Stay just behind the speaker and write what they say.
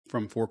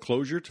From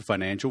foreclosure to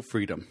financial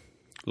freedom.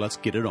 Let's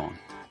get it on.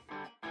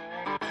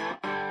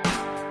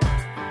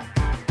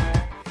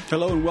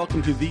 Hello and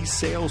welcome to the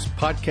Sales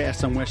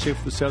Podcast. I'm Wes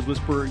Schaeffer, the Sales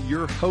Whisperer,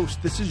 your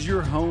host. This is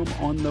your home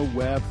on the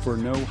web for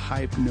no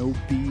hype, no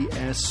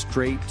BS,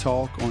 straight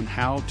talk on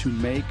how to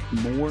make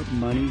more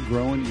money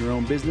growing your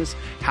own business,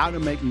 how to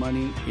make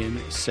money in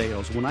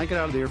sales. When I got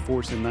out of the Air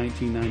Force in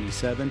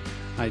 1997,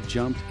 I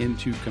jumped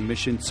into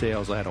commission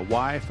sales. I had a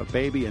wife, a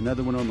baby,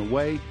 another one on the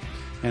way,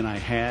 and I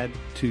had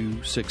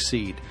to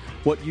succeed.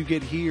 What you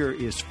get here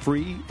is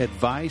free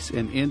advice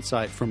and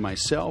insight from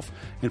myself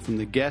and from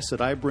the guests that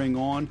I bring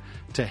on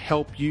to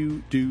help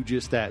you do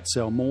just that.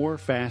 Sell more,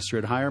 faster,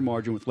 at higher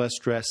margin with less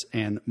stress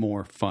and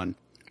more fun.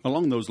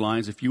 Along those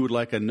lines, if you would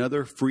like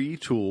another free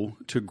tool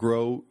to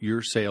grow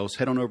your sales,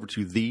 head on over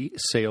to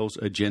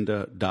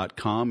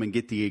thesalesagenda.com and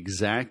get the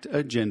exact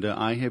agenda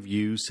I have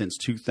used since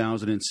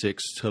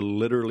 2006 to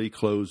literally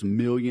close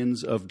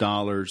millions of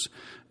dollars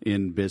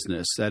in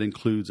business. That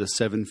includes a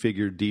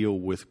 7-figure deal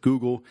with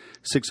Google,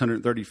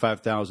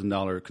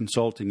 $635,000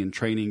 consulting and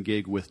training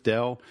gig with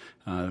Dell,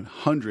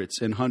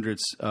 hundreds and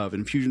hundreds of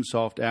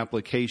Infusionsoft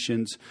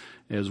applications,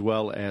 as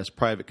well as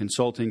private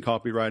consulting,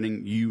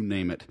 copywriting, you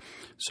name it.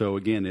 So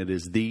again, it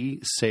is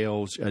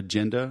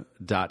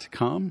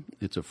thesalesagenda.com.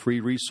 It's a free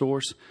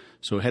resource.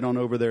 So head on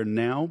over there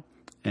now.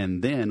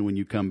 And then when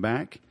you come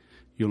back,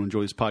 you'll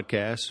enjoy this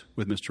podcast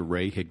with Mr.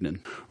 Ray Higdon.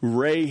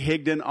 Ray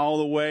Higdon all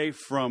the way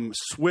from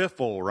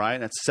Schaeffer, right?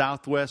 That's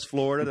Southwest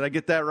Florida. Did I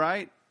get that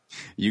right?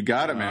 You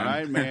got it, man. All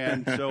right,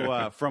 man.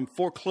 So from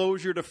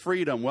foreclosure to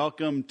freedom,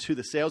 welcome to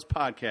the Sales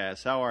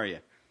Podcast. How are you?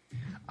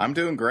 I'm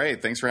doing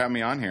great. Thanks for having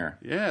me on here.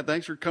 Yeah,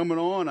 thanks for coming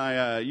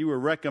on. You were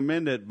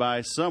recommended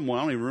by someone,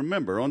 I don't even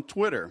remember, on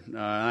Twitter.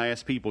 I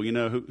asked people,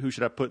 who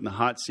should I put in the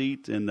hot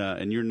seat?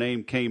 And your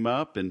name came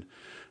up and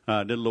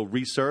did a little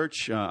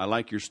research. I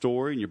like your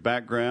story and your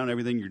background,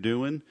 everything you're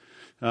doing.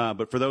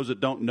 But for those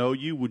that don't know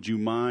you, would you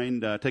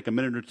mind take a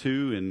minute or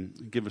two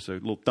and give us a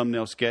little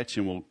thumbnail sketch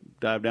and we'll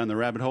dive down the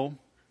rabbit hole?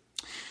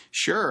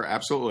 Sure,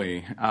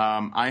 absolutely.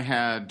 I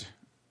had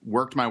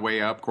worked my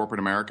way up corporate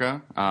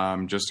America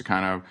just to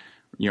kind of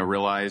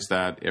realize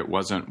that it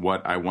wasn't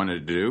what I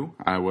wanted to do.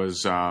 I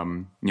was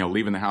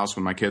leaving the house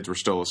when my kids were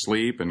still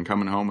asleep and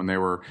coming home when they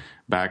were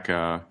back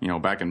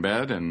in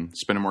bed and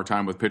spending more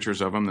time with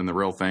pictures of them than the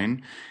real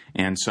thing.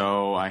 And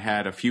so I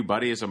had a few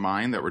buddies of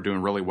mine that were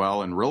doing really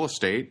well in real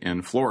estate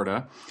in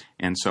Florida.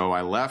 And so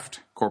I left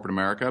corporate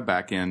America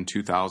back in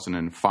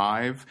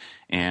 2005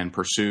 and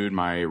pursued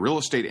my real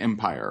estate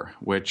empire,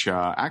 which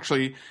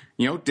actually,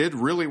 did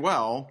really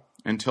well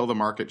until the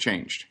market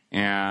changed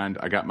and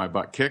I got my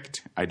butt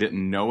kicked. I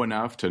didn't know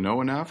enough to know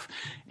enough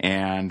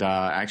and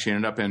actually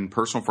ended up in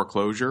personal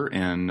foreclosure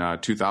in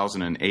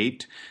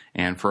 2008.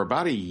 And for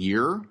about a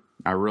year,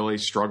 I really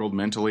struggled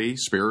mentally,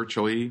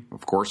 spiritually,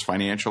 of course,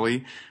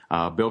 financially.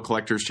 Bill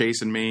collectors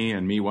chasing me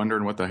and me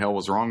wondering what the hell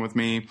was wrong with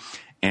me.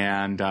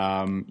 And,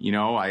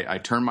 I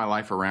turned my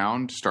life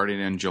around starting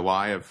in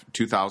July of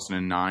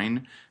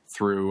 2009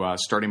 through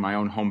starting my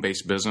own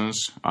home-based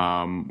business,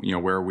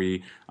 where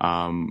we,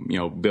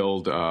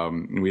 build,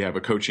 we have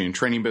a coaching and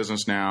training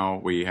business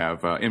now. We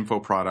have info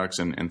products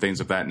and things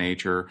of that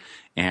nature.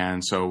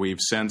 And so we've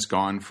since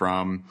gone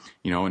from,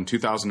 in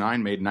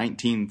 2009, made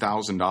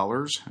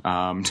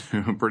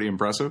 $19,000, pretty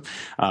impressive,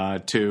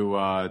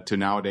 to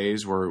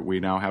nowadays where we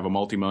now have a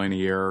multi-million a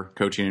year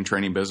coaching and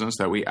training business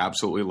that we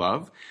absolutely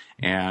love.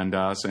 And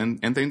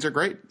things are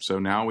great. So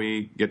now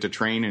we get to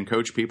train and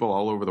coach people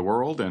all over the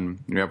world, and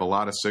we have a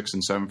lot of 6-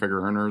 and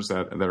 7-figure earners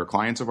that are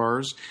clients of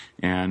ours,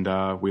 and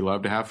we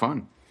love to have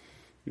fun.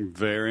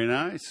 Very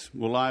nice.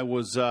 Well, I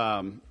was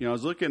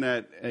looking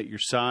at your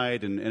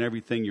site and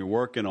everything you're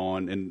working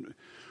on, and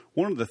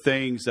one of the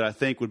things that I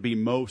think would be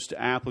most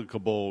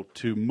applicable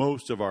to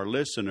most of our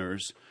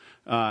listeners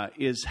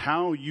is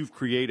how you've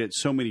created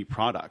so many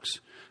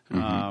products.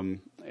 Mm-hmm.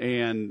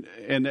 And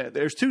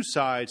there's two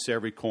sides to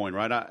every coin,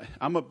 right?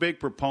 I'm a big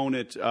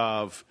proponent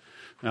of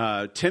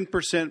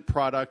 10%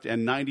 product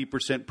and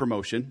 90%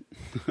 promotion.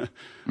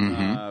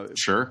 Mm-hmm.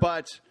 Sure.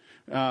 But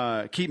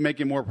keep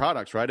making more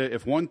products, right?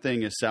 If one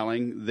thing is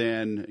selling,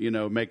 then,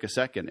 make a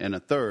second and a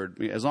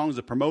third, as long as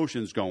the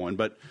promotion's going.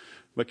 But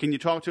can you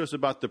talk to us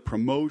about the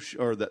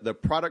promotion or the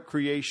product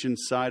creation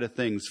side of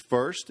things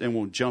first, and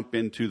we'll jump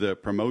into the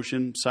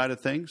promotion side of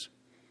things?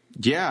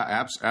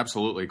 Yeah,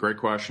 absolutely. Great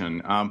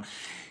question.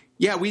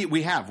 Yeah,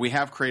 we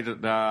have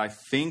created, I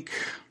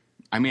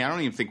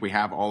don't even think we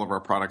have all of our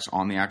products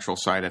on the actual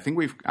site. I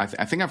think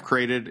I've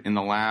created in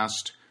the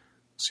last,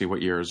 let's see,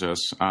 what year is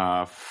this?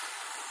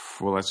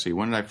 Let's see,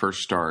 when did I first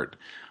start?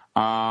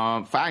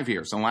 5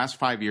 years. In the last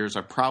 5 years,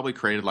 I've probably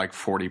created like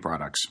 40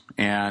 products.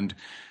 And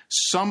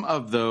some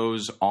of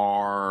those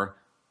are,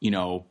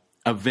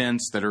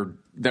 events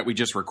that we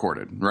just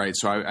recorded, right?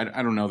 So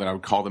I don't know that I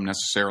would call them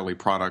necessarily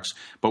products,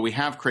 but we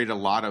have created a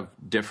lot of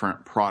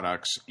different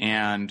products.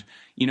 And,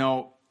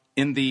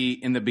 in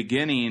the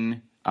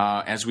beginning,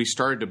 as we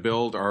started to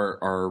build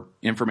our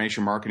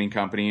information marketing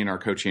company and our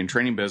coaching and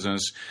training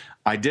business,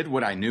 I did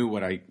what I knew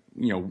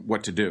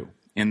what to do.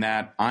 in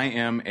that I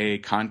am a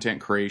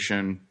content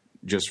creation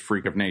just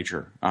freak of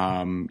nature.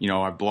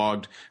 I've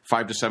blogged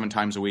 5 to 7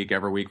 times a week,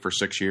 every week for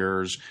 6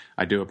 years.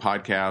 I do a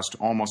podcast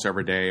almost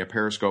every day, a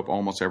Periscope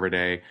almost every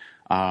day.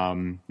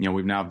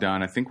 We've now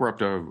done, I think we're up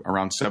to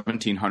around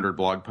 1,700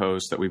 blog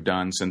posts that we've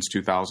done since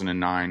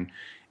 2009.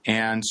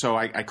 And so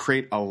I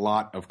create a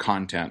lot of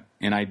content,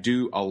 and I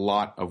do a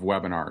lot of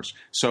webinars.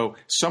 So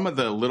some of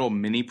the little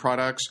mini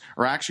products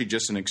are actually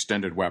just an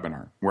extended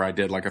webinar where I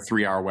did like a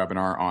 3-hour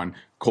webinar on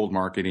cold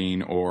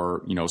marketing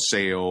or,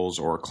 sales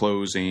or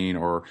closing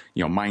or,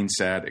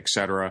 mindset, et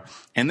cetera.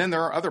 And then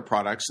there are other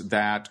products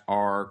that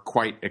are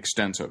quite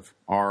extensive.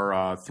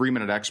 Our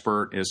 3-minute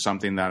expert is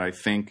something that I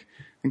think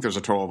there's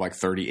a total of like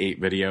 38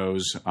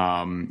 videos,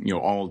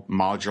 all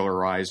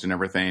modularized and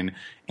everything.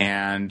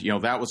 And,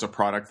 that was a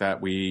product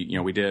that we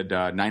did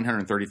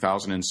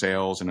 $930,000 in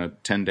sales in a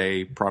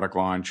 10-day product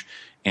launch.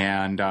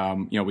 And,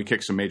 we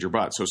kicked some major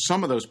butts. So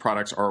some of those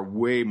products are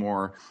way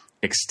more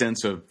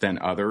extensive than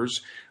others.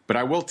 But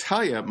I will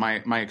tell you,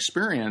 my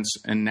experience,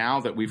 and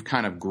now that we've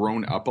kind of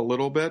grown up a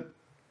little bit,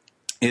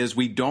 is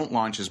we don't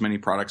launch as many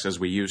products as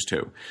we used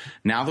to.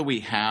 Now that we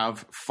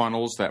have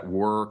funnels that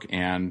work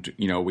and,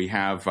 we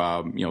have,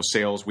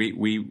 sales,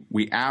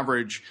 we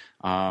average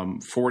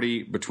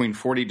between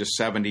 40 to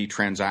 70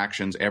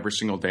 transactions every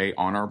single day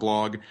on our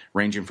blog,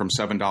 ranging from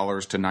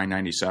 $7 to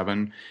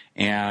 $9.97.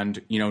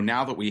 And,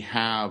 now that we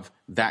have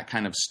that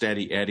kind of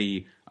steady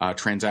Eddie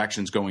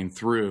transactions going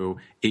through,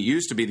 it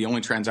used to be the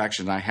only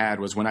transaction I had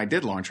was when I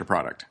did launch a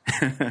product.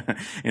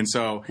 And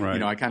so,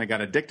 right. I kind of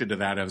got addicted to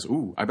that as,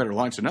 I better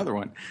launch another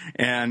one.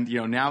 And,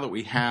 now that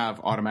we have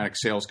automatic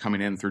sales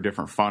coming in through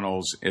different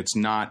funnels, it's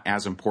not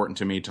as important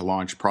to me to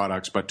launch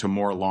products, but to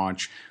more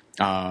launch,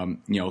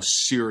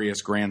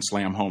 serious grand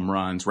slam home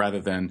runs rather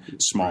than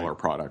smaller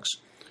products.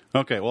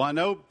 Okay, well, I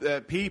know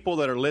that people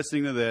that are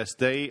listening to this,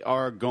 they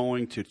are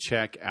going to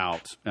check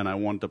out, and I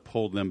want to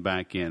pull them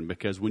back in,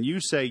 because when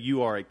you say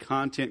you are a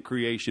content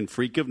creation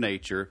freak of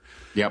nature,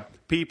 yep,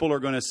 people are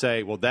going to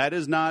say, well, that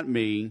is not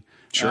me.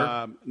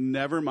 Sure.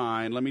 Never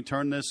mind. Let me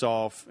turn this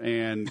off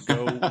and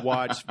go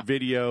watch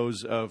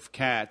videos of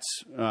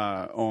cats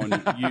on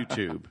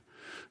YouTube.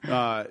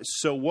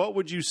 So what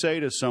would you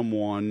say to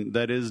someone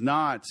that is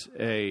not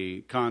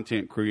a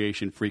content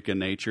creation freak of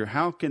nature?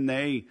 How can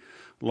they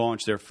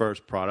launch their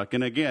first product?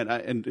 And again,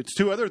 and it's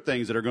 2 other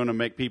things that are going to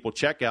make people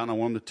check out, and I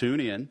want them to tune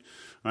in,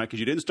 all right? Because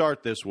you didn't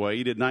start this way.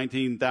 You did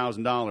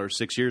 $19,000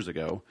 6 years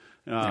ago.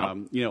 A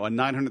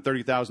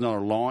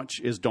 $930,000 launch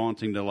is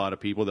daunting to a lot of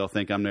people. They'll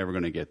think, I'm never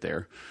going to get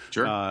there.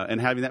 Sure. And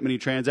having that many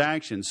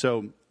transactions.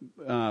 So,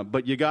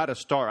 but you got to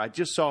start. I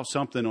just saw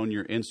something on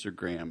your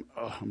Instagram.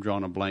 Oh, I'm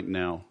drawing a blank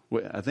now.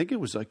 I think it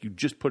was like you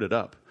just put it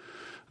up.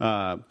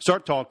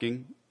 Start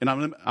talking, and I'm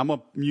going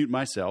to mute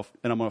myself,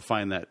 and I'm going to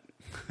find that,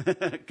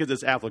 because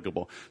it's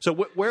applicable. So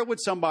where would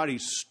somebody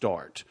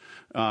start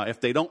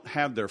if they don't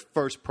have their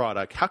first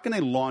product? How can they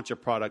launch a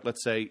product,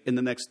 let's say, in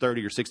the next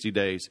 30 or 60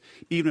 days,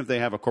 even if they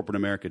have a corporate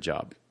America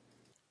job?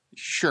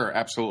 Sure,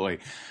 absolutely.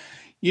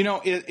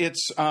 So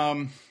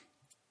I'm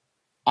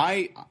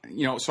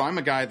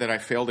a guy that I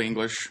failed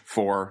English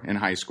for in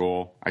high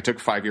school. I took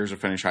 5 years to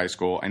finish high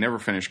school. I never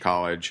finished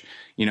college.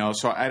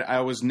 So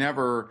I was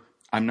never,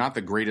 I'm not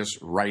the greatest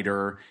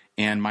writer,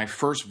 and my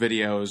first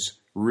videos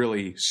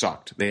really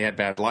sucked. They had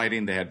bad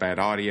lighting, they had bad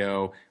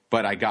audio,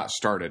 but I got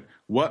started.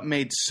 What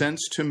made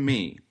sense to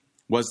me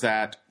was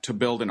that to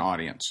build an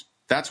audience.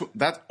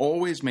 That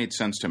always made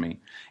sense to me.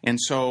 And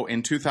so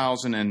in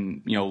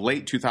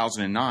late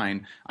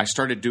 2009, I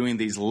started doing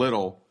these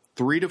little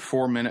 3 to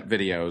 4 minute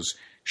videos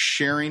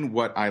sharing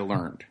what I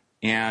learned.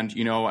 And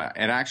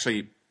and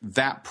actually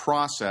that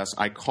process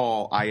I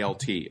call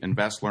ILT,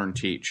 Invest, Learn,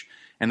 Teach.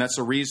 And that's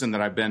the reason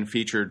that I've been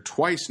featured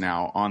twice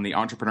now on the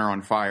Entrepreneur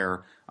on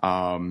Fire,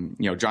 John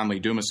Lee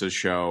Dumas's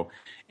show,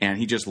 and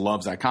he just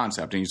loves that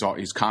concept, and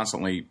he's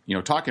constantly,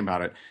 talking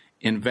about it.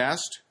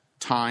 Invest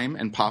time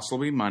and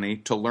possibly money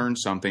to learn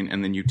something,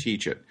 and then you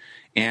teach it.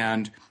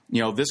 And,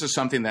 this is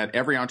something that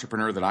every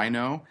entrepreneur that I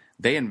know,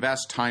 they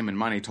invest time and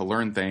money to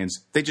learn things.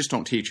 They just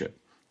don't teach it.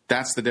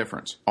 That's the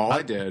difference.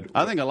 I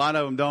think a lot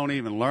of them don't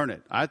even learn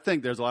it. I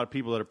think there's a lot of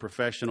people that are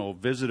professional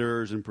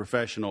visitors and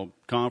professional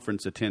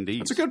conference attendees.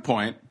 That's a good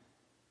point.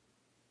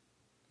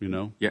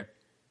 Yeah.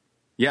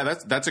 Yeah,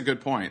 that's a good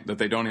point, that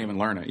they don't even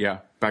learn it. Yeah.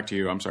 Back to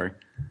you. I'm sorry.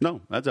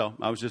 No, that's all.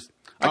 I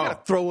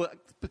got to throw a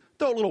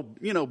little,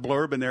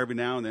 blurb in there every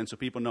now and then so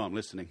people know I'm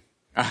listening.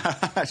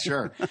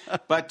 Sure.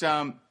 But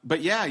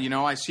yeah,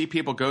 I see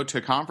people go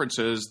to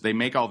conferences, they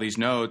make all these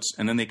notes,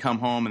 and then they come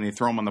home and they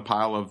throw them on the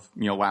pile of,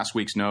 last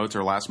week's notes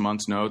or last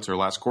month's notes or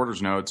last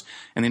quarter's notes,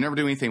 and they never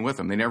do anything with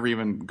them. They never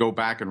even go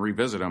back and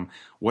revisit them.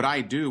 What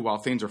I do while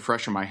things are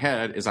fresh in my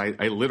head is I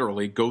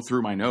literally go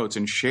through my notes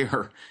and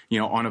share,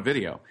 on a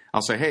video.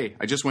 I'll say, hey,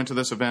 I just went to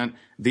this event.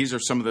 These are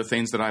some of the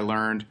things that I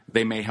learned.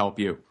 They may help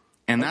you.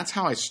 And that's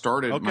how I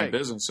started my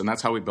business, and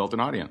that's how we built an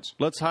audience.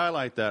 Let's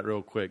highlight that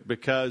real quick,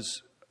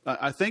 because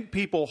I think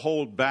people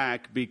hold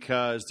back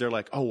because they're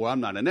like, oh, well, I'm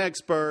not an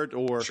expert,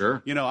 or,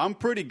 Sure. I'm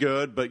pretty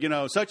good, but,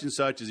 such and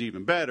such is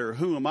even better.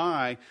 Who am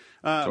I?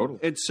 Totally.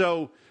 And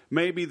so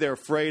maybe they're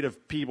afraid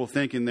of people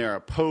thinking they're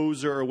a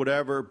poser or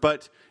whatever.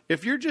 But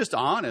if you're just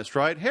honest,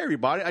 right? Hey,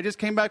 everybody, I just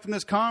came back from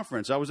this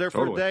conference. I was there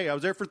for a day. I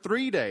was there for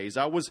 3 days.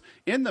 I was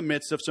in the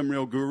midst of some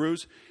real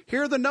gurus.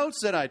 Here are the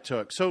notes that I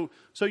took. So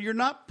you're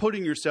not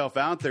putting yourself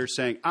out there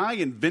saying, I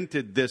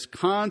invented this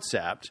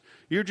concept.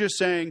 You're just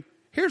saying,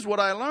 here's what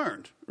I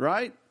learned,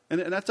 right?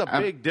 And that's a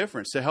big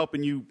difference to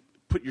helping you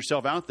put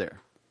yourself out there.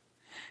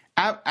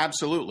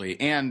 Absolutely.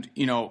 And,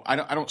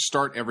 I don't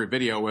start every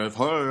video with,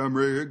 hi, I'm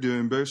Ray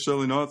Higdon,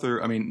 best-selling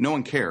author. I mean, no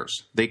one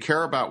cares. They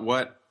care about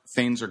what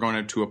things are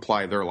going to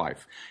apply their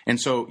life. And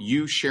so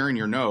you sharing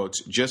your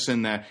notes just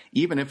in that,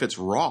 even if it's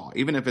raw,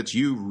 even if it's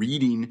you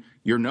reading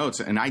your notes,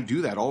 and I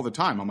do that all the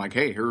time. I'm like,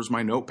 hey, here's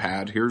my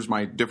notepad. Here's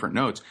my different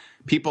notes.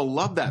 People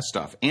love that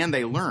stuff and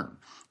they learn.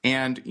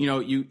 And,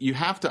 you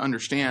have to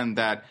understand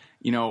that,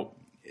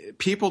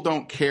 people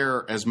don't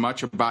care as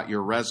much about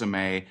your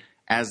resume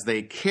as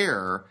they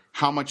care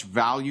how much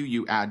value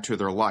you add to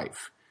their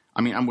life.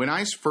 I mean, when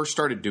I first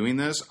started doing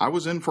this, I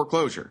was in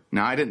foreclosure.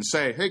 Now, I didn't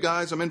say, hey,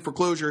 guys, I'm in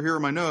foreclosure. Here are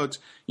my notes.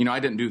 I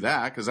didn't do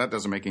that because that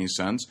doesn't make any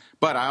sense.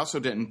 But I also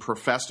didn't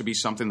profess to be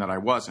something that I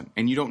wasn't.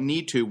 And you don't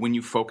need to when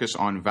you focus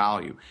on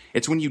value.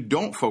 It's when you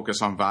don't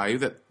focus on value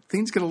that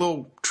things get a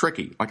little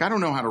tricky. Like, I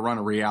don't know how to run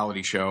a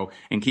reality show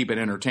and keep it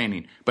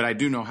entertaining, but I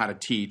do know how to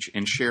teach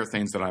and share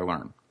things that I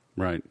learn.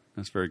 Right.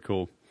 That's very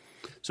cool.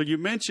 So you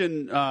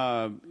mentioned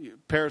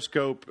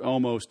Periscope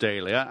almost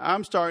daily.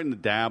 I'm starting to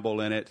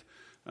dabble in it,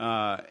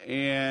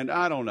 and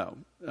I don't know.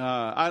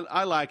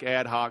 I like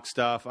ad hoc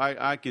stuff.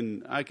 I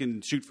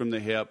can shoot from the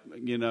hip,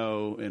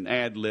 and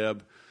ad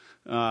lib.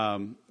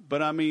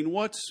 But I mean,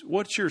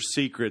 what's your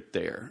secret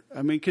there?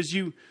 I mean, because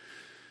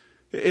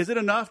is it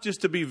enough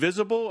just to be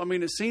visible? I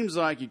mean, it seems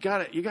like you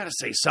gotta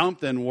say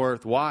something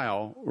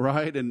worthwhile,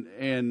 right?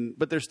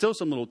 But there's still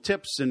some little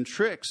tips and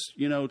tricks,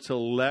 to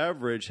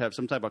leverage, have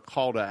some type of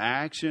call to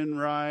action,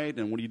 right?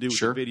 And what do you do with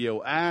the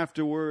video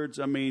afterwards?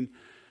 I mean,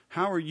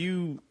 how are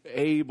you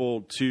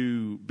able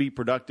to be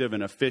productive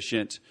and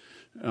efficient,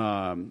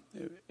 and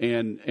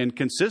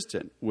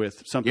consistent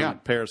with something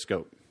like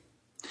Periscope?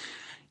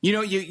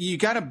 You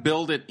got to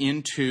build it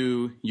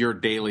into your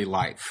daily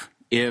life.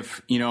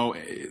 If,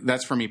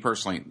 that's for me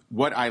personally.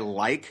 What I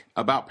like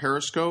about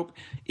Periscope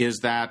is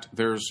that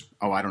there's,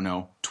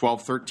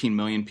 12, 13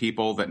 million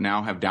people that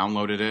now have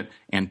downloaded it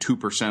and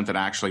 2% that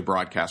actually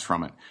broadcast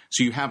from it.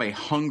 So you have a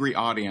hungry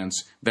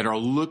audience that are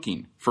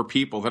looking for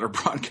people that are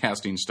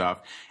broadcasting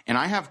stuff. And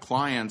I have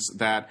clients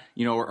that,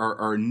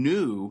 are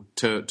new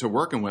to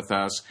working with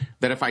us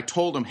that if I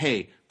told them,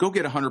 hey, go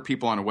get 100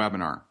 people on a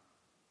webinar,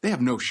 they have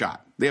no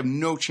shot. They have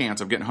no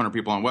chance of getting 100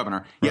 people on a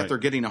webinar, yet they're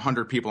getting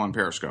 100 people on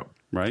Periscope.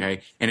 Right.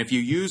 Okay. And if you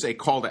use a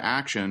call to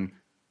action,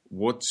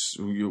 what's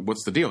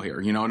the deal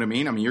here? You know what I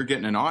mean? I mean, you're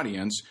getting an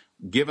audience,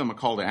 give them a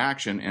call to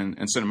action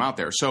and send them out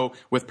there. So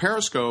with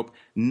Periscope,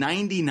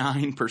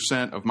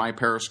 99% of my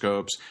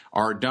Periscopes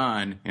are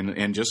done,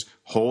 and just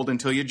hold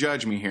until you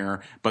judge me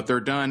here, but they're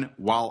done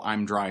while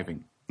I'm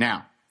driving.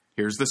 Now,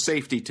 here's the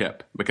safety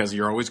tip, because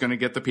you're always going to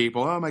get the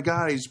people, oh my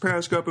God, he's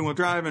Periscoping while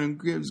driving and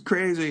it's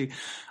crazy.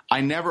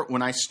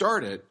 When I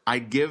started, I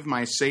give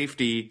my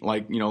safety,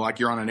 like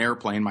you're on an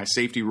airplane, my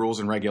safety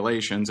rules and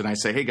regulations. And I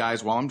say, hey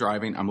guys, while I'm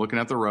driving, I'm looking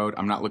at the road.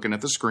 I'm not looking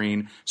at the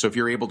screen. So if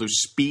you're able to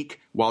speak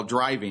while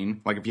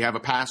driving, like if you have a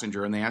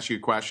passenger and they ask you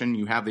a question,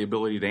 you have the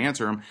ability to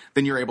answer them,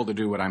 then you're able to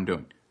do what I'm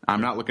doing.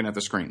 I'm not looking at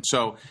the screen.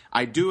 So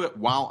I do it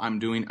while I'm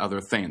doing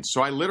other things.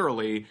 So I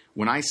literally,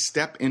 when I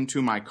step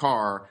into my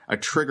car, a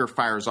trigger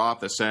fires off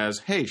that says,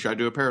 hey, should I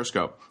do a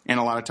Periscope? And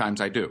a lot of times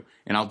I do.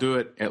 And I'll do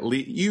it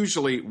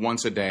usually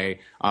once a day.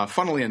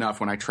 Funnily enough,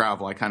 when I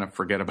travel, I kind of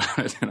forget about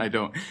it and I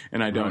don't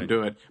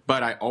do it.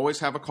 But I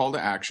always have a call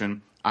to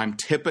action. I'm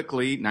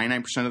typically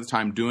 99% of the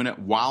time doing it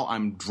while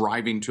I'm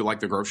driving to like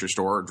the grocery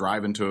store or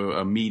driving to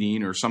a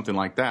meeting or something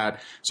like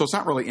that. So it's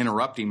not really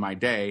interrupting my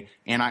day.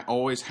 And I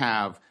always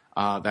have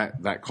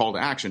that call to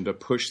action to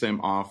push them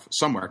off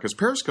somewhere, because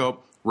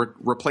Periscope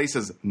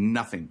replaces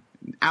nothing,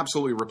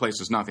 absolutely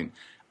replaces nothing.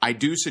 I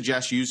do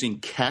suggest using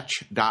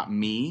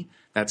catch.me.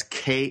 That's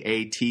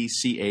KATCH.me,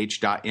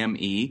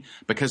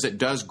 because it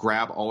does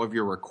grab all of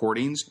your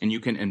recordings and you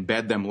can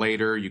embed them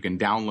later. You can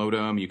download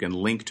them. You can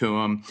link to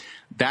them.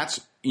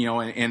 That's,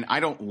 and I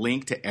don't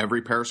link to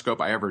every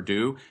Periscope I ever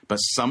do, but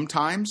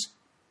sometimes,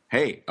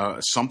 hey,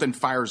 something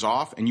fires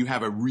off and you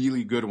have a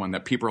really good one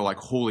that people are like,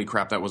 holy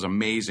crap, that was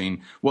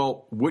amazing.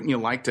 Well, wouldn't you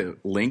like to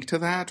link to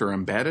that or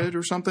embed it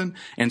or something?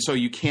 And so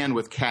you can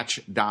with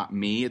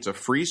catch.me. It's a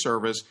free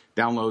service,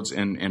 downloads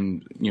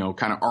and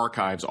kind of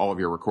archives all of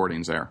your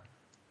recordings there.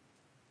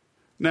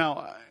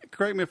 Now,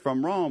 correct me if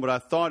I'm wrong, but I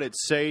thought it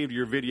saved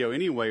your video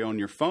anyway on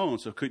your phone.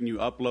 So couldn't you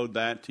upload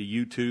that to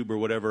YouTube or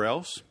whatever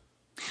else?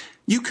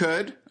 You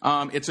could.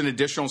 It's an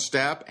additional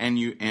step, and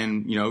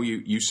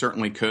you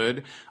certainly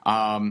could.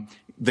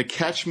 The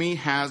Catch Me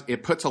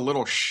puts a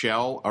little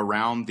shell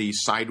around the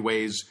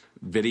sideways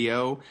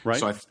video. Right.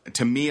 So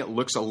to me, it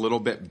looks a little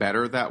bit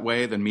better that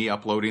way than me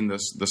uploading the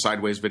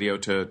sideways video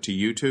to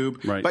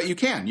YouTube. Right. But you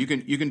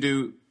can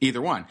do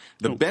either one.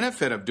 The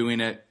benefit of doing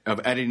it,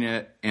 of editing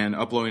it and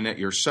uploading it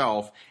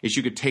yourself, is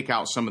you could take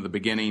out some of the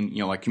beginning,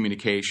 like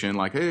communication,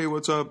 like, hey,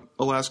 what's up,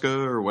 Alaska,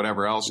 or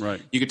whatever else.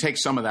 Right. You could take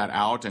some of that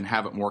out and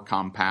have it more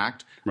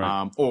compact,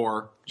 right.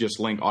 Or just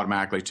link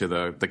automatically to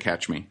the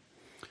Catch Me.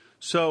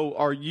 So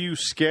are you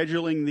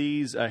scheduling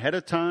these ahead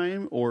of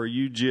time, or are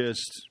you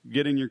just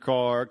get in your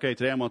car, okay,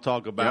 today I'm going to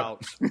talk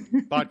about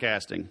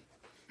podcasting?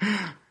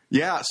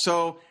 Yeah,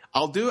 so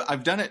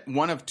I've done it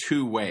one of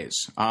two ways.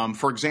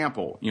 For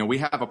example, we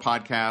have a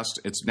podcast.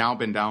 It's now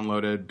been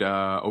downloaded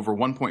over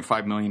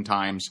 1.5 million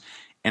times,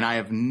 and I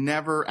have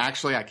never,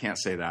 actually, I can't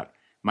say that.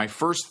 My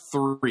first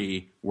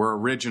 3 were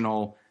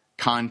original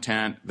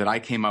content that I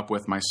came up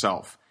with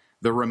myself.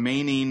 The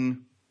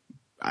remaining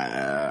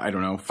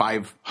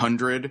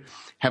 500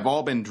 have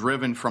all been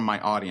driven from my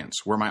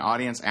audience, where my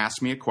audience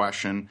asks me a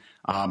question,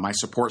 my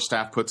support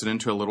staff puts it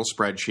into a little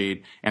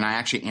spreadsheet, and I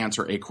actually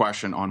answer a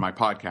question on my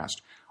podcast.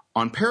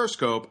 On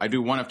Periscope, I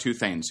do one of two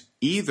things.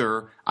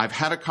 Either I've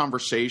had a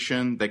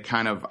conversation that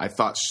kind of I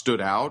thought stood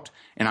out,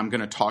 and I'm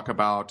going to talk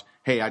about,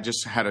 hey, I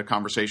just had a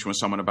conversation with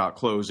someone about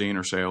closing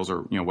or sales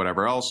or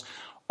whatever else.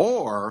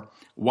 Or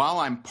while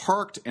I'm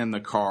parked in the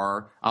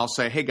car, I'll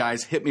say, hey,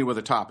 guys, hit me with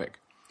a topic.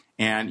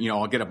 And,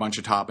 I'll get a bunch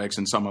of topics,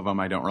 and some of them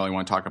I don't really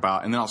want to talk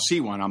about. And then I'll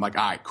see one. I'm like,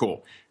 all right,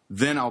 cool.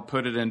 Then I'll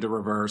put it into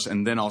reverse,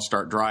 and then I'll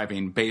start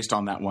driving based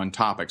on that one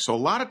topic. So a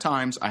lot of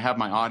times I have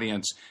my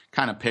audience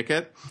kind of pick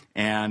it.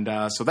 And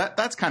so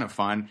that's kind of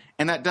fun.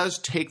 And that does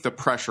take the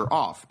pressure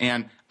off.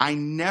 And I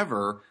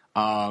never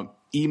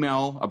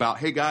email about,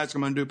 hey, guys,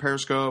 I'm going to do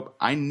Periscope.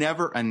 I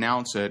never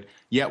announce it,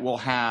 yet we'll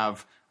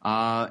have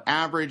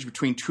average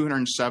between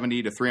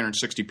 270 to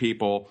 360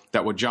 people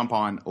that would jump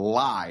on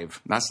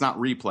live. That's not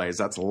replays.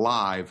 That's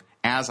live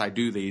as I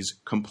do these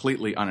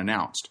completely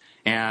unannounced.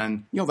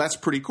 And, that's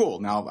pretty cool.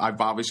 Now, I've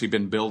obviously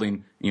been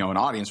building, an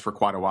audience for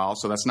quite a while,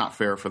 so that's not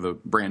fair for the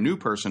brand new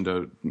person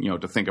to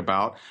think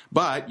about.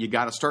 But you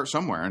got to start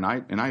somewhere, and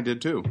I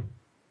did too.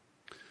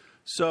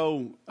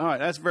 So, all right,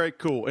 that's very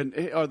cool. And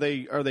are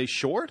they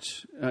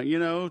short?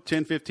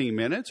 10, 15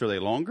 minutes? Are they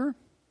longer?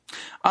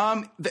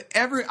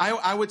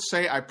 I would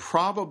say I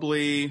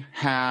probably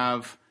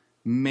have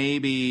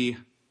maybe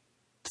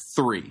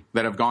 3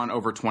 that have gone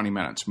over 20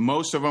 minutes.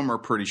 Most of them are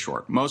pretty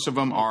short. Most of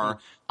them are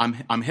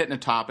I'm hitting a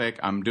topic,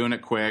 I'm doing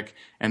it quick,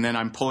 and then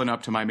I'm pulling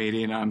up to my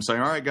meeting and I'm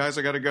saying, all right, guys,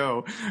 I got to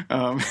go.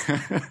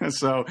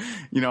 So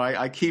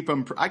I keep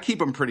them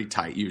pretty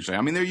tight usually.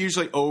 I mean, they're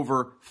usually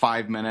over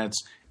 5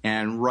 minutes,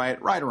 and right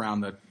around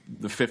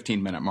the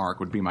 15-minute mark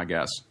would be my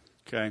guess.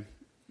 Okay.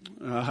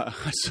 I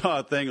saw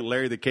a thing with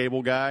Larry the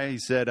Cable Guy. He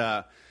said,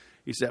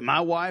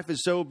 my wife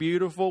is so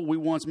beautiful. We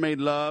once made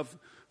love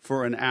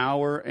for an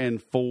hour and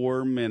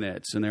 4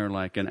 minutes. And they were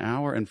like, an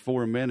hour and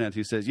 4 minutes.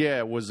 He says, yeah,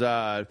 it was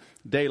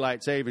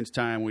daylight savings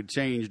time. We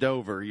changed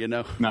over,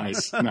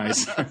 Nice.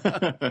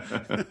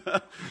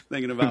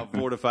 Thinking about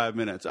 4 to 5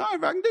 minutes. All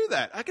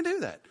right, I can do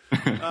that.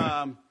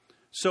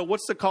 So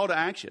what's the call to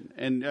action?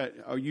 And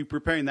are you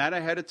preparing that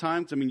ahead of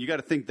time? I mean, you got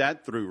to think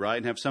that through, right?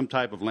 And have some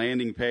type of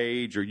landing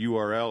page or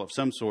URL of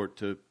some sort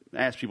to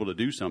ask people to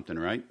do something,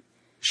 right?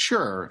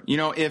 Sure. We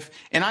tell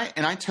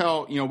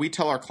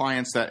our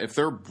clients that if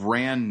they're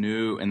brand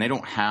new and they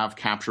don't have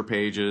capture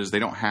pages, they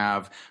don't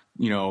have,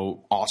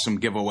 awesome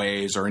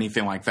giveaways or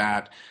anything like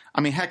that. I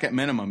mean, heck, at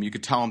minimum, you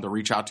could tell them to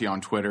reach out to you on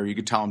Twitter. You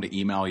could tell them to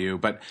email you,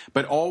 but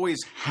always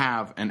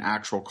have an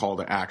actual call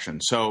to action.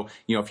 So,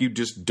 if you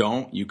just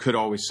don't, you could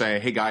always say,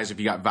 hey, guys, if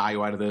you got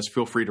value out of this,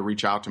 feel free to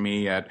reach out to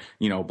me at,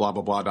 blah, blah,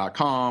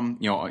 blah.com,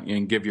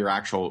 and give your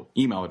actual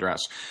email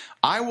address.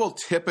 I will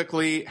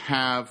typically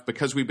have,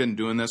 because we've been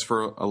doing this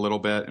for a little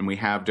bit and we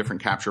have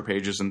different capture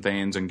pages and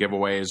things and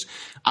giveaways,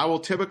 I will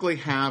typically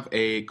have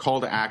a call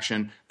to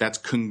action that's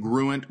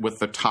congruent with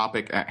the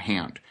topic at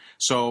hand.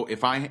 So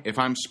if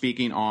I'm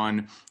speaking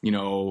on,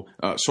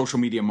 social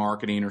media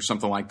marketing or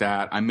something like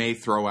that, I may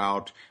throw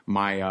out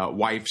my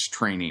wife's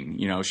training.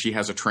 She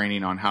has a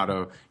training on how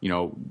to,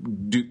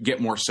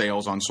 get more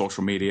sales on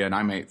social media, and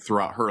I may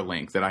throw out her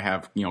link that I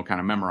have, kind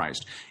of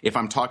memorized. If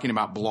I'm talking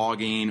about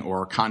blogging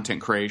or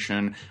content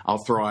creation,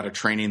 I'll throw out a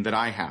training that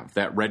I have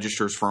that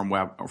registers for a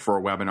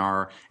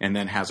webinar and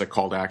then has a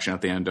call to action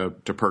at the end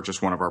to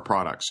purchase one of our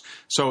products.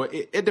 So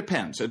it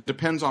depends. It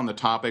depends on the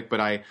topic, but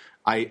I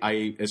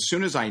as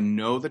soon as I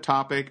know the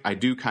topic, I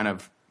do kind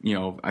of,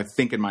 I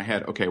think in my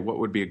head, okay, what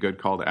would be a good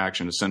call to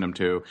action to send them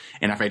to?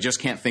 And if I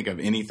just can't think of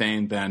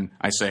anything, then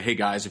I say, hey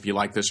guys, if you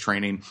like this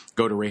training,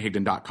 go to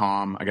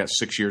rayhigdon.com. I got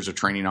 6 years of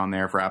training on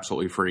there for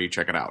absolutely free.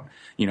 Check it out.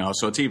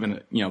 So it's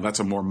even, that's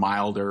a more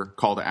milder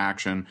call to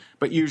action,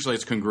 but usually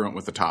it's congruent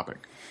with the topic.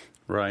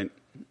 Right.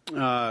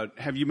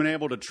 Have you been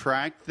able to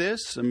track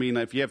this? I mean,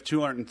 if you have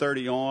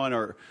 230 on,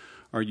 or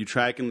are you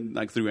tracking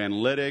like through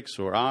analytics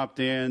or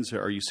opt-ins?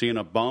 Are you seeing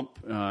a bump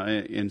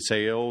in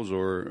sales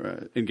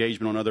or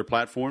engagement on other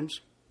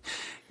platforms?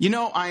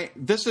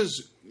 This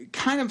is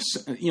kind of,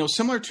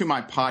 similar to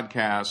my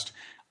podcast.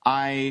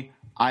 I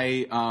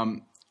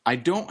I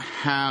don't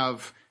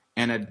have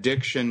an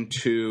addiction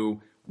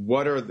to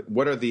what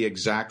are the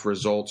exact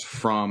results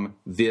from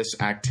this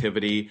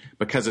activity,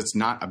 because it's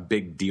not a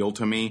big deal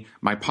to me.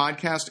 My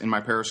podcast and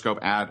my Periscope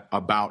add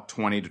about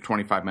 20 to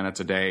 25 minutes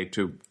a day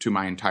to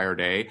my entire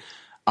day.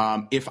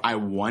 If I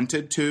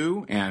wanted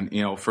to, and,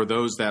 for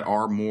those that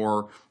are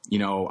more,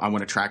 I want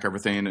to track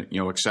everything,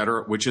 et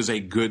cetera, which is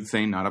a good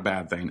thing, not a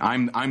bad thing.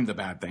 I'm the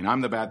bad thing.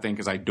 I'm the bad thing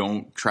because I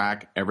don't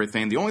track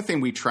everything. The only thing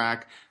we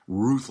track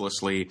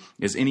ruthlessly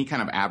is any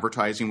kind of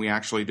advertising we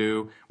actually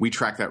do. We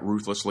track that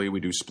ruthlessly. We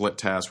do split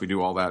tests. We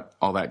do all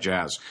that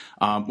jazz.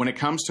 When it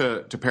comes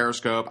to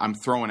Periscope, I'm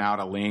throwing out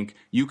a link.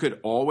 You could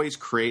always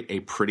create a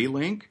pretty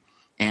link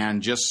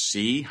and just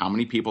see how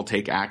many people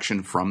take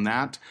action from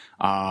that.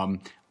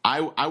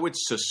 I would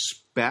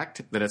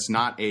suspect that it's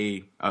not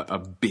a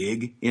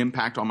big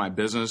impact on my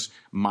business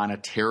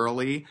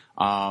monetarily.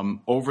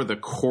 Over the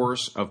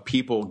course of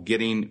people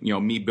getting,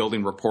 me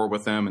building rapport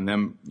with them and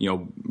them,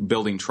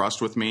 building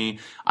trust with me,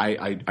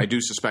 I do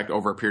suspect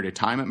over a period of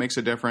time it makes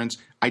a difference.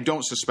 I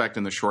don't suspect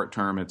in the short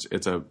term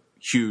it's a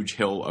huge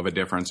hill of a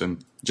difference,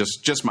 and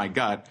just my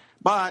gut.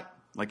 But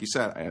like you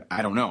said,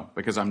 I don't know,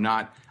 because I'm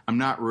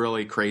not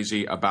really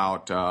crazy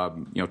about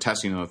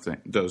testing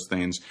those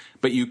things.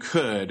 But you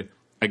could,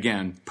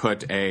 again,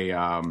 put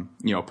a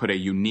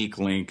unique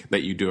link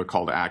that you do a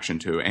call to action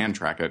to and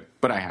track it,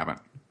 but I haven't.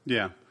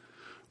 Yeah.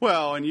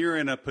 Well, and you're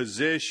in a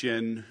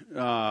position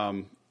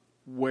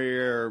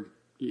where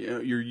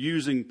you're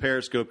using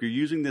Periscope, you're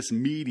using this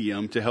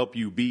medium to help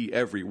you be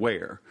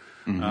everywhere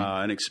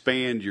and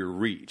expand your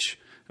reach.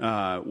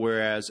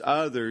 Whereas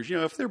others,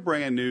 if they're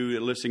brand new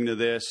listening to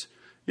this,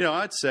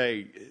 I'd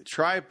say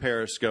try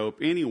Periscope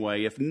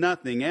anyway, if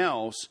nothing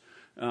else,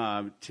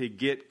 to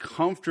get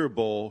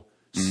comfortable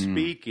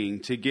speaking,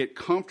 to get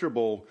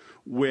comfortable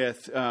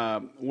with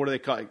what do they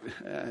call it?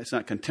 It's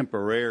not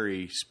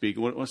contemporary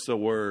speaking. What's the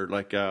word?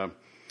 Like,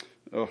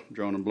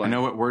 drawing a blank. I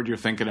know what word you're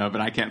thinking of,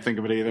 and I can't think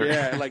of it either.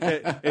 Yeah, like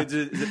is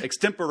it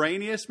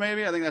extemporaneous?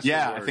 Maybe I think that's the word.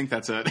 I think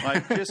that's it.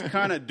 Like just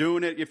kind of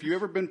doing it. If you've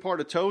ever been part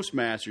of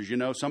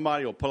Toastmasters,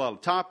 somebody will pull out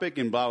a topic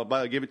and blah blah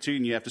blah, give it to you,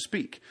 and you have to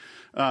speak.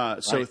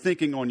 So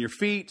thinking on your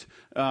feet,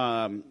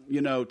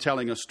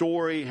 telling a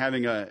story,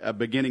 having a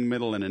beginning,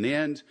 middle, and an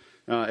end.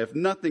 If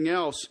nothing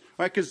else,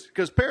 right?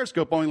 Because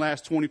Periscope only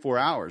lasts 24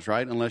 hours,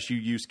 right? Unless you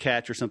use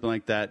Catch or something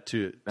like that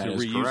to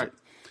reuse correct. it.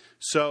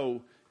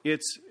 So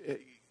it's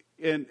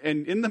and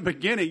in the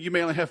beginning, you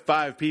may only have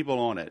 5 people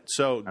on it.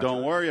 So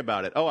don't worry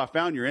about it. Oh, I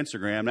found your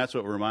Instagram. That's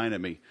what reminded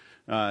me.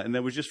 And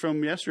that was just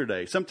from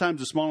yesterday.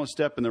 Sometimes the smallest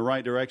step in the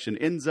right direction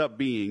ends up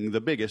being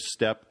the biggest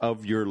step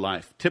of your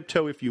life.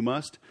 Tiptoe if you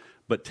must,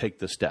 but take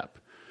the step.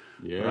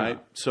 Yeah. Right?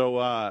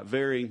 So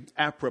very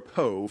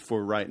apropos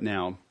for right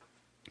now.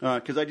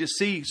 Because I just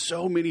see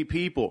so many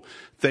people,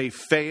 they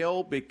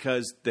fail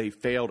because they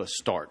fail to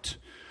start.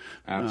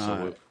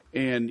 Absolutely.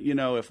 And,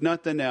 if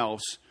nothing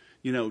else,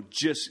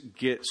 just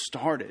get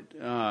started.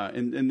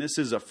 And this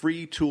is a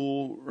free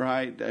tool,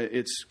 right?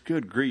 It's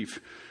good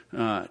grief.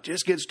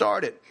 Just get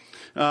started.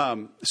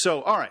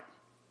 So, all right.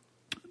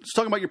 Let's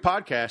talk about your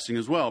podcasting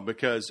as well,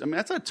 because,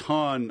 that's a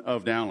ton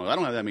of downloads. I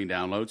don't have that many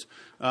downloads.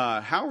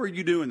 How are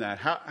you doing that?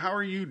 How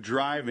are you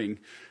driving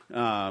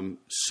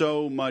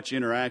so much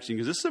interaction?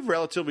 Because this is a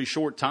relatively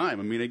short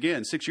time.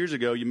 Again, 6 years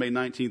ago, you made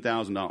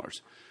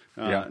 $19,000.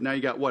 Now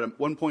you got,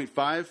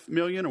 1.5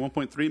 million or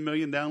 1.3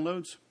 million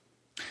downloads?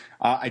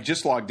 I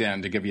just logged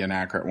in to give you an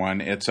accurate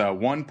one. It's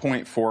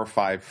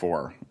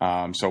 1.454.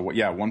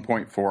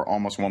 1.4,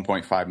 almost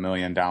 1.5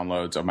 million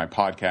downloads of my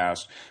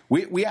podcast.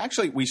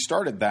 We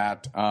started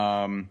that.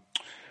 I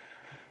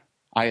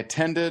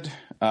attended.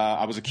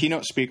 I was a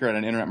keynote speaker at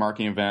an internet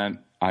marketing event.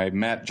 I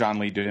met John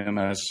Lee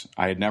Dumas.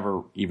 I had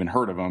never even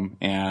heard of him,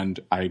 and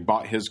I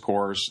bought his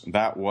course.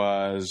 That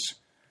was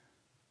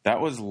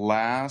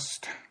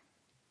last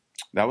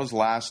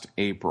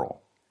April.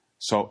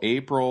 So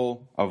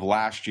April of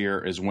last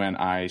year is when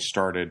I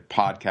started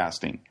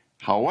podcasting.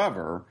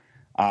 However,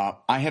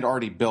 I had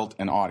already built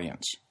an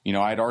audience.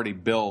 I'd already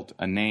built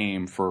a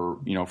name for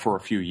a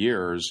few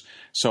years.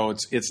 So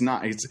it's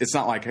not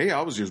like, hey,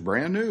 I was just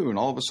brand new and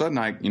all of a sudden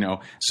I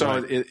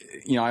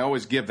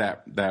always give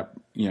that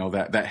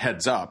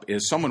heads up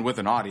is someone with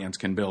an audience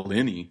can build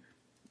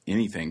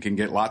anything, can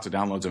get lots of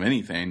downloads of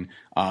anything,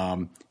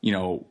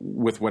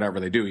 with whatever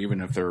they do, even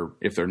if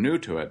they're new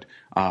to it.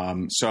 I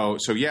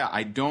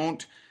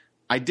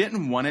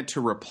didn't want it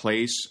to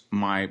replace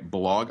my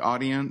blog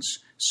audience.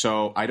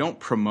 So I don't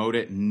promote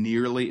it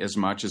nearly as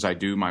much as I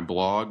do my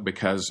blog,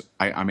 because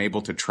I'm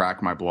able to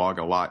track my blog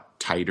a lot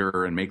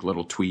tighter and make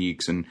little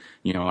tweaks and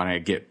I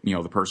get,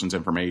 the person's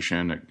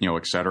information,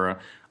 et cetera.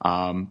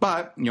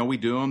 But we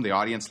do them, the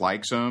audience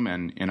likes them,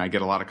 and I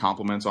get a lot of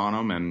compliments on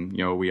them. And,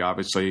 we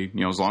obviously,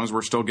 as long as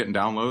we're still getting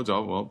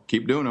downloads,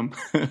 keep doing them.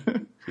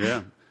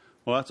 Yeah.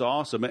 Well, that's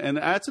awesome. And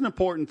that's an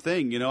important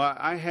thing.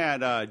 I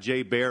had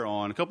Jay Bear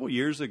on a couple of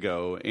years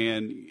ago,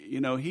 and,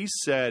 he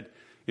said,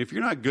 if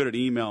you're not good at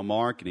email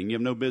marketing, you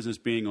have no business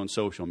being on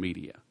social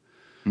media.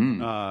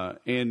 And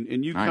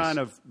you Nice. kind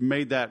of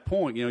made that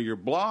point. You know, your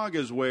blog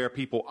is where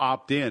people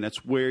opt in.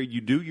 That's where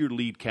you do your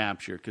lead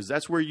capture, because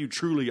that's where you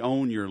truly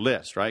own your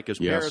list, right? Because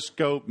Yes.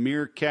 Periscope,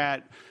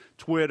 Meerkat,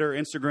 Twitter,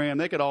 Instagram,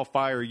 they could all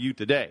fire you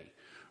today,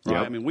 right?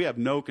 Yep. I mean, we have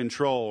no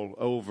control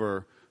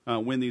over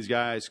when these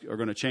guys are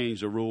going to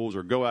change the rules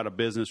or go out of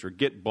business or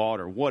get bought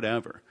or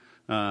whatever.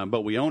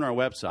 But we own our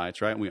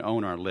websites, right? And we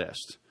own our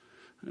list.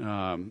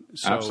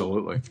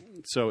 Absolutely.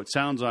 So it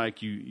sounds like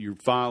you're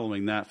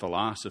following that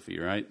philosophy,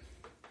 right?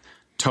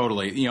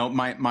 Totally. You know,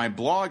 my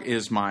blog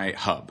is my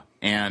hub,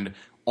 and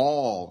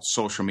all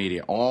social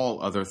media,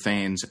 all other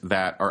things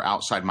that are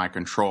outside my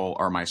control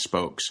are my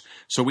spokes.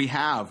 So we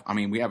have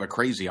a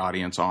crazy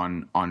audience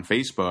on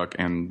Facebook,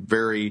 and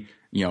very,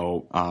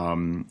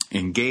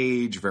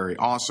 engaged, very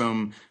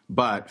awesome.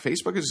 But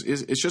Facebook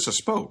is just a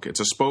spoke. It's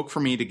a spoke for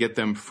me to get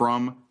them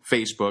from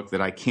Facebook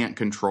that I can't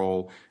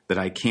control, that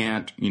I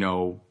can't,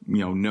 know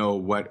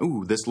what,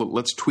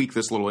 let's tweak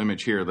this little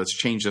image here. Let's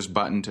change this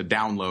button to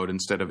download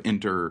instead of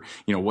enter,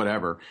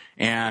 whatever.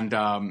 And,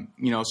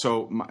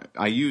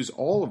 I use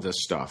all of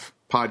this stuff,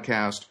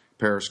 podcast,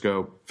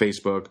 Periscope,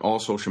 Facebook, all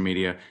social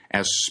media,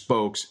 as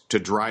spokes to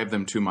drive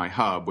them to my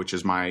hub, which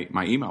is my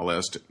email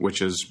list,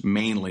 which is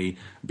mainly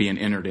being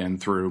entered in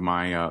through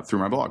my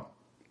blog.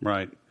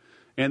 Right.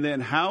 And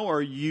then how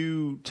are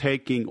you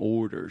taking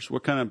orders?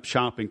 What kind of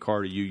shopping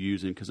cart are you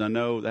using? Because I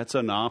know that's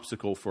an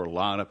obstacle for a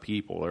lot of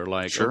people. They're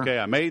like, Sure. Okay,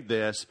 I made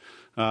this.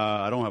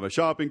 I don't have a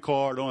shopping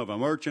cart. I don't have a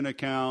merchant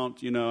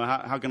account.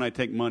 How can I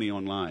take money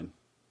online?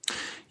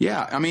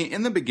 Yeah, I mean,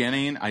 in the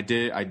beginning, I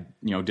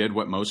did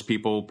what most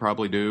people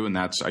probably do, and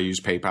that's I use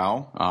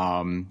PayPal.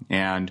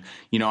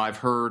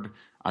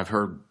 I've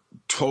heard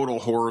total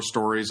horror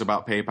stories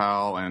about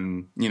PayPal,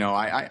 and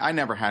I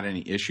never had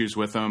any issues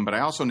with them, but I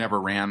also never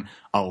ran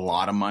a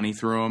lot of money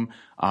through them.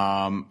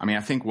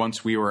 I think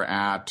once we were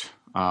at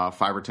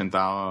 5 or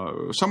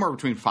 10,000, somewhere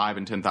between 5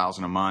 and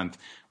 10,000 a month,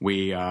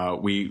 we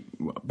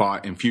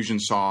bought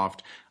Infusionsoft.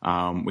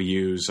 We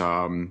use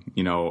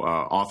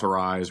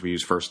Authorize. We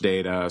use First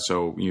Data.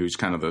 So we use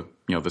kind of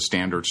the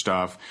standard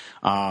stuff.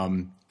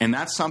 And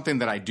that's something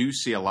that I do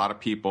see a lot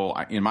of people,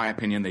 in my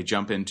opinion, they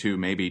jump into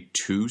maybe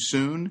too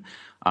soon.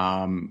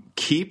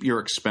 Keep your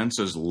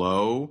expenses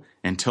low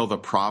until the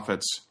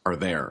profits are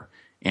there.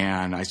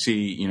 And I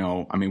see,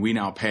 we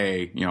now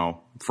pay,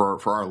 for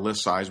our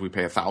list size, we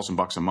pay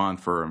 $1,000 a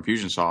month for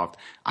Infusionsoft.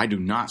 I do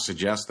not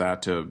suggest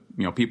that to,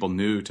 people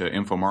new to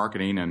info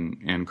marketing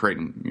and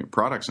creating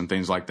products and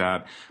things like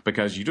that,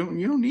 because you don't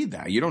need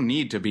that. You don't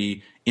need to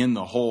be in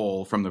the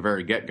hole from the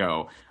very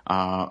get-go.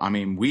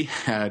 When we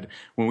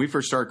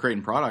first started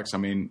creating products,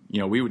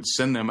 we would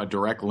send them a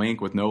direct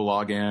link with no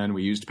login.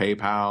 We used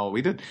PayPal.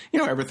 We did,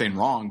 everything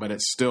wrong, but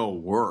it still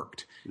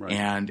worked. Right.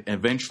 And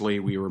eventually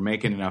we were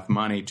making enough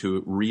money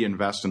to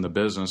reinvest in the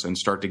business and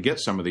start to get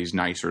some of these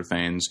nicer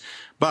things.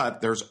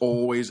 But there's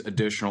always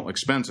additional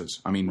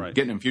expenses. Right.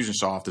 Getting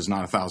Infusionsoft is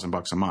not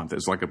 $1,000 a month.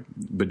 It's like $1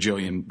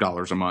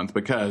 bajillion a month,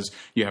 because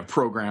you have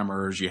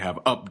programmers, you have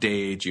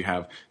updates, you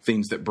have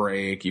things that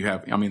break, you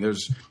have,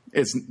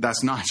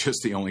 that's not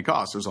just the only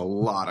cost. There's a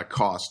lot of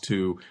cost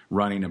to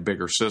running a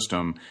bigger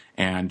system,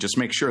 and just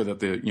make sure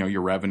that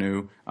your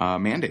revenue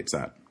mandates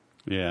that.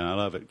 Yeah, I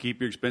love it.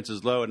 Keep your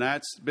expenses low. And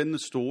that's been the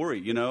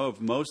story,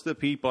 of most of the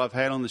people I've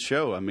had on the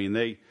show.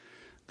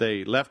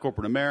 They left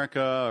corporate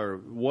America or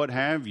what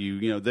have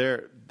you.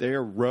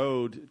 Their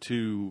road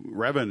to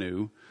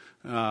revenue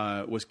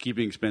was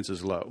keeping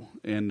expenses low.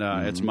 And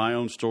it's my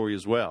own story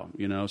as well,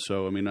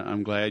 So,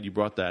 I'm glad you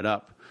brought that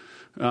up.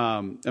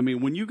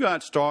 When you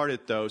got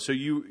started, though, so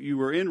you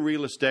were in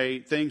real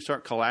estate, things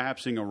start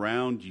collapsing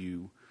around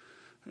you.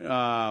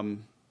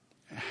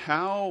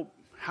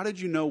 How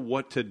did you know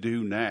what to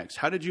do next?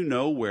 How did you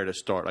know where to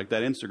start? Like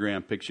that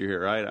Instagram picture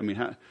here, right?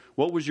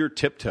 What was your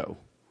tiptoe?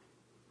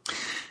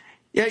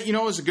 Yeah, it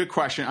was a good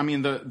question.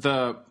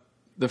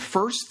 The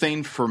first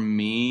thing for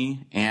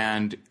me,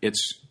 and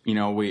it's,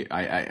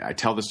 I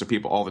tell this to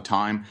people all the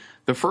time.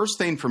 The first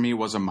thing for me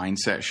was a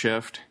mindset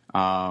shift.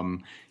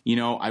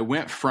 I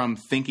went from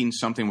thinking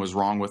something was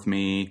wrong with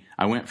me.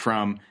 I went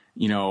from,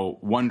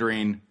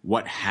 wondering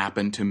what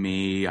happened to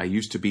me. I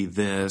used to be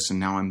this and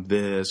now I'm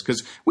this,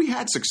 because we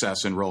had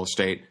success in real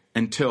estate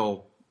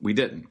until we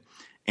didn't.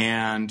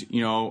 And,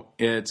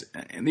 it's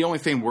the only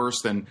thing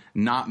worse than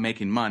not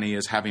making money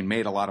is having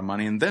made a lot of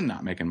money and then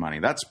not making money.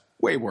 That's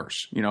way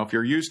worse. If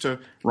you're used to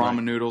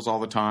ramen noodles all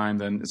the time,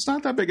 then it's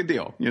not that big a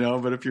deal,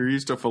 but if you're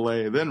used to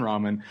filet, then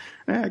ramen,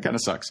 it kind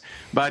of sucks.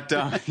 But,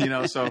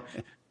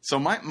 so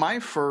my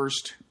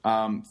first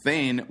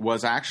thing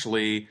was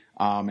actually,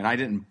 and I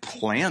didn't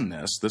plan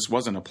this. This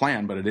wasn't a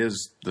plan, but it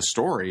is the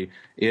story,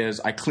 is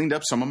I cleaned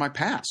up some of my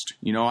past.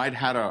 I'd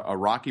had a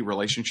rocky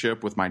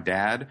relationship with my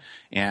dad,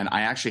 and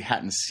I actually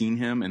hadn't seen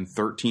him in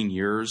 13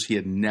 years. He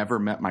had never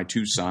met my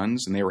two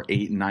sons, and they were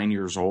 8 and 9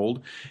 years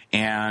old.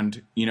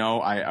 And,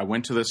 I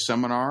went to this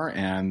seminar,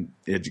 and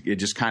it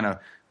just kind of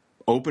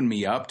opened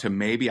me up to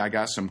maybe I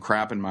got some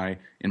crap in my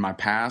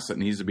past that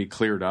needs to be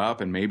cleared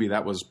up, and maybe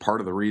that was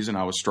part of the reason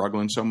I was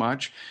struggling so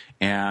much.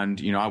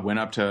 And I went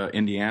up to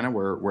Indiana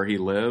where he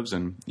lives,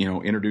 and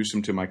introduced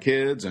him to my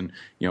kids, and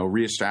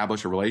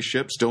reestablish a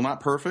relationship. Still not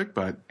perfect,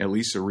 but at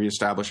least to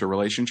reestablish a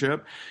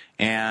relationship.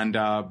 And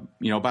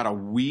about a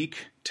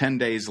week, 10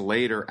 days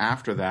later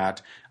after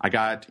that, I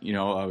got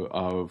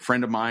a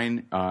friend of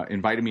mine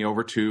invited me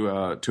over to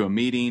a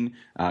meeting.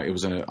 It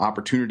was an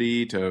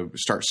opportunity to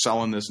start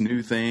selling this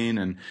new thing,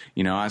 and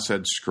I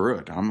said, screw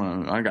it,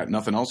 I got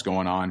nothing else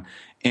going on.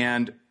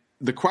 And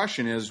the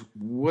question is,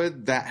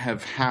 would that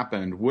have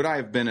happened? Would I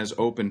have been as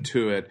open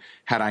to it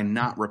had I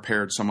not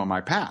repaired some of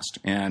my past?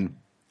 And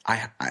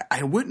I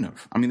wouldn't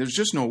have. I mean, there's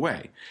just no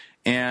way.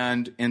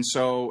 And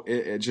so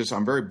it just,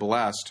 I'm very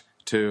blessed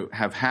to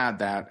have had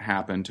that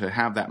happen, to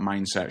have that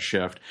mindset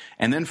shift.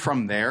 And then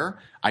from there,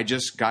 I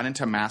just got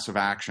into massive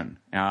action.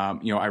 I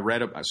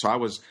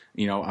was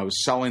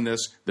selling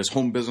this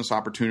home business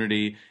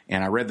opportunity,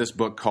 and I read this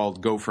book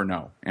called Go for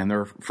No. And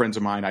they're friends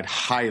of mine. I'd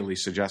highly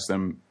suggest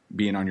them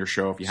being on your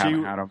show if you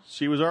haven't had them.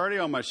 She was already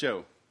on my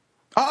show.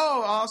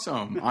 Oh,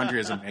 awesome.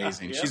 Andrea's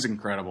amazing. Yep. She's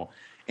incredible.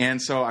 And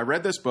so I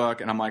read this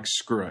book, and I'm like,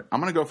 screw it. I'm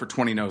going to go for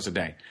 20 no's a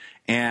day.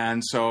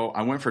 And so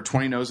I went for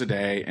 20 no's a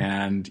day,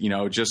 and,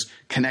 just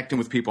connecting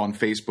with people on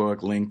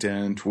Facebook,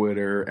 LinkedIn,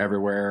 Twitter,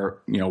 everywhere,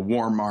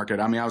 warm market.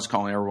 I mean, I was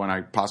calling everyone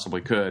I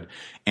possibly could,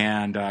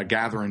 and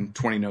gathering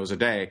 20 no's a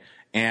day.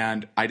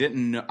 And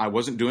I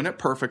wasn't doing it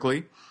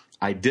perfectly.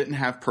 I didn't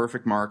have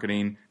perfect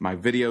marketing. My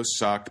videos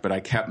sucked, but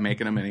I kept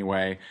making them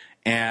anyway.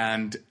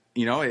 And,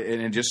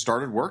 it just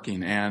started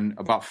working. And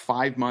about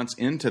 5 months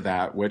into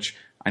that, which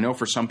I know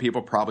for some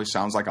people probably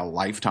sounds like a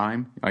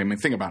lifetime. I mean,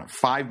 think about it.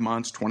 5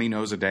 months, 20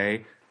 no's a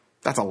day.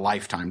 That's a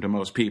lifetime to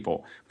most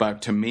people.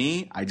 But to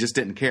me, I just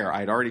didn't care.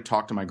 I'd already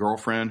talked to my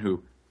girlfriend,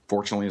 who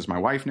fortunately is my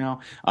wife now.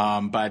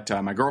 But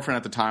my girlfriend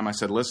at the time, I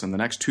said, listen, the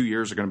next 2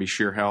 years are going to be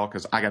sheer hell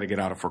because I got to get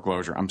out of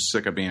foreclosure. I'm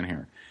sick of being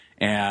here.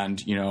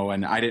 And,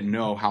 and I didn't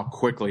know how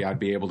quickly I'd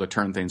be able to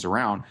turn things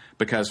around,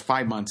 because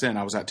 5 months in,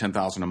 I was at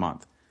 $10,000 a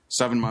month.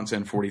 7 months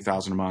in,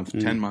 $40,000 a month.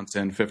 10 months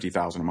in,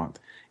 $50,000 a month.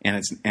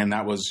 And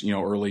that was,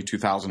 early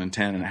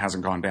 2010, and it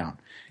hasn't gone down.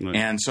 Right.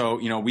 And so,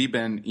 we've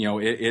been,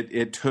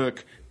 it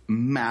took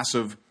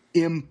massive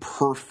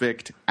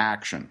imperfect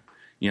action.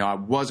 I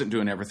wasn't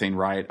doing everything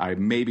right. I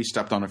maybe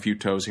stepped on a few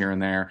toes here and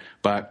there,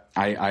 but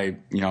I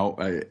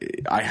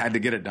had to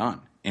get it done.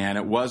 And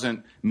it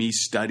wasn't me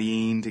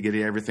studying to get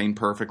everything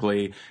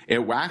perfectly. It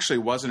actually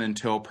wasn't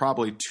until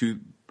probably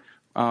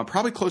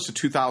close to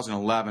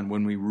 2011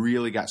 when we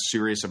really got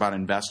serious about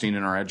investing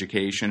in our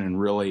education, and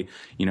really,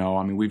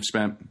 we've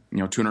spent,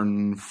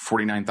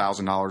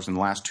 $249,000 in the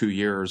last 2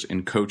 years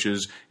in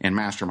coaches and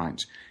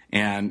masterminds.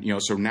 And,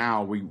 so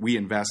now we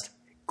invest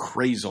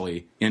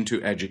crazily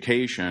into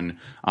education.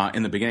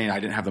 In the beginning, I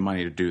didn't have the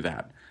money to do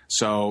that.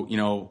 So,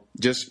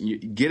 just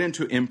get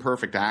into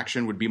imperfect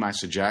action would be my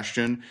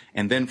suggestion.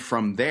 And then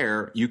from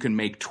there, you can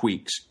make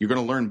tweaks. You're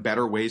going to learn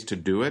better ways to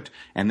do it.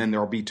 And then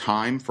there'll be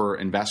time for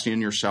investing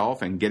in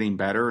yourself and getting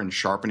better and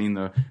sharpening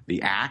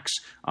the axe.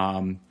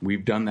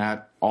 We've done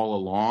that all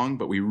along,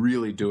 but we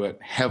really do it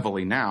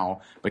heavily now,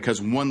 because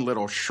one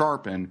little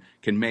sharpen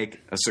can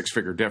make a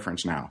six-figure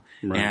difference now.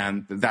 Right.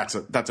 And that's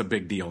a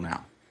big deal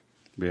now.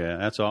 Yeah,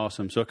 that's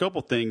awesome. So a couple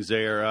things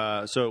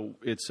there. So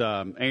it's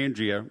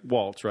Andrea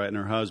Waltz, right, and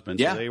her husband.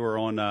 So they were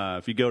on,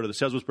 if you go to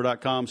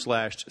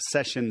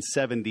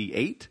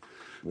thesaleswhisper.com/session78,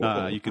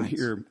 you can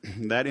hear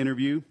that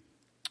interview.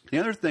 The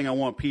other thing I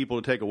want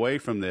people to take away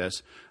from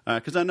this,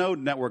 because I know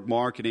network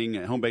marketing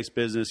and home-based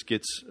business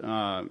gets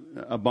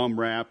a bum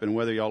rap, and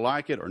whether y'all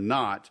like it or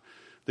not,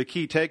 the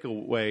key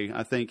takeaway,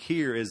 I think,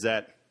 here is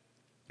that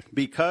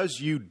because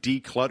you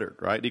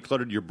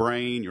decluttered your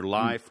brain, your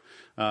life,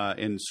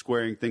 in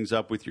squaring things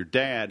up with your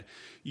dad,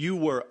 you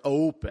were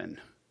open.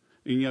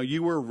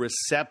 You were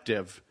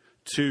receptive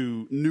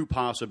to new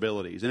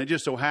possibilities. And it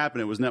just so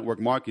happened it was network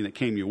marketing that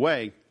came your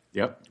way.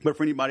 Yep. But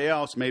for anybody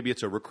else, maybe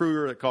it's a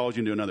recruiter that calls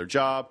you to another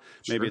job.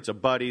 Sure. Maybe it's a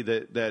buddy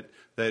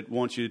that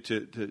wants you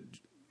to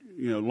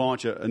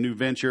launch a new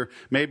venture.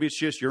 Maybe it's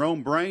just your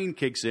own brain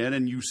kicks in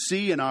and you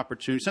see an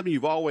opportunity, something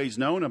you've always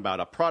known about,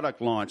 a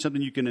product launch,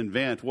 something you can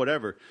invent,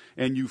 whatever,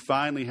 and you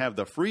finally have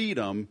the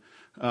freedom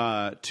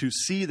to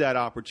see that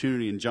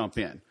opportunity and jump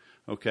in.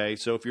 Okay,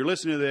 so if you're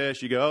listening to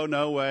this, you go, oh,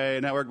 no way,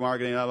 network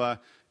marketing, blah, blah.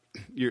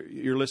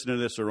 You're listening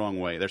to this the wrong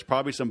way. There's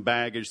probably some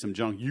baggage, some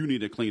junk you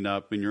need to clean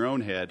up in your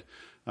own head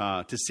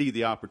to see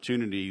the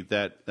opportunity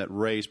that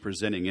Ray's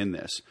presenting in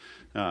this.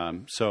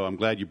 So I'm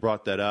glad you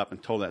brought that up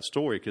and told that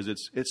story, because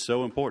it's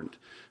so important.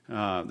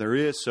 There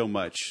is so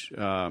much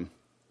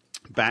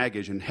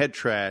baggage and head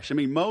trash. I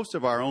mean, most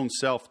of our own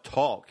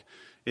self-talk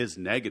is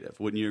negative.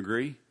 Wouldn't you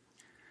agree?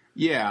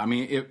 Yeah, I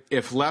mean,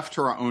 if left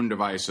to our own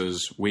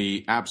devices,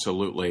 we come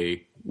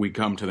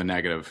to the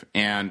negative.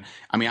 And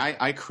I mean,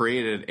 I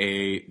created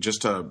a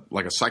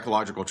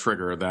psychological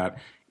trigger that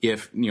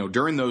if,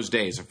 during those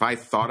days, if I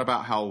thought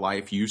about how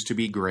life used to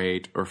be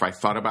great, or if I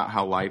thought about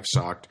how life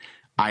sucked,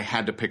 I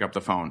had to pick up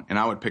the phone, and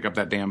I would pick up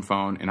that damn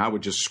phone and I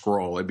would just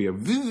scroll. It'd be a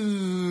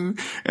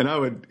and I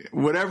would,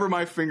 whatever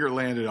my finger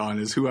landed on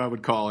is who I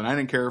would call. And I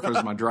didn't care if it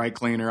was my dry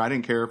cleaner. I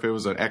didn't care if it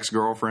was an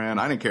ex-girlfriend.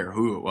 I didn't care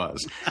who it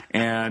was.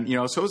 And,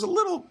 so it was a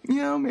little,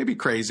 maybe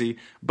crazy,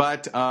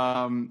 but, but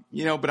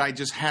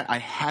I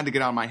had to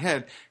get out of my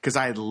head because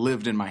I had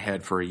lived in my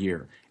head for a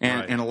year.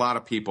 And, and a lot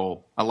of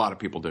people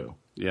do.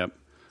 Yep.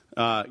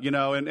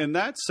 And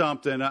that's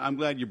something I'm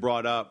glad you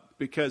brought up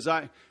because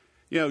Zig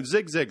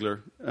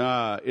Ziglar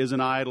is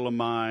an idol of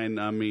mine.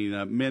 I mean,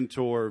 a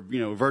mentor,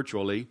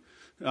 virtually.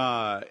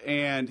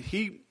 And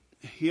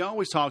he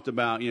always talked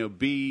about,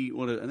 be,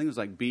 I think it was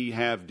like be,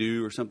 have,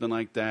 do, or something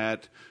like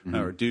that,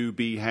 or do,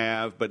 be,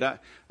 have.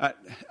 But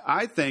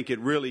I think it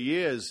really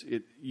is,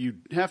 you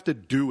have to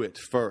do it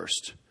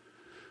first,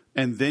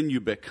 and then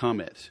you become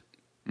it,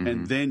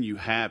 and then you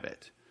have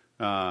it.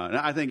 And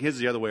I think his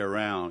is the other way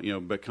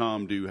around,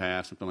 become, do,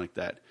 have, something like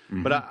that.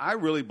 But I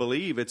really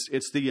believe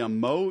it's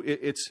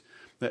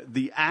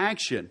the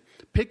action,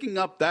 picking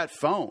up that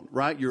phone,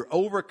 right? You're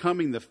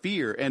overcoming the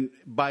fear. And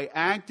by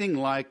acting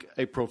like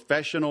a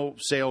professional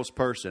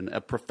salesperson,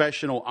 a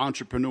professional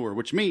entrepreneur,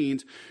 which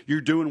means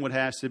you're doing what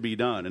has to be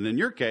done. And in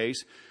your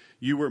case,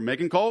 you were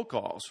making cold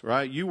calls,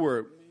 right?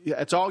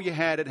 That's all you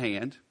had at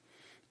hand.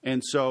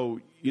 And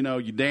so,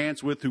 you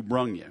dance with who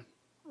brung you,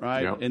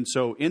 right? Yep. And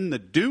so in the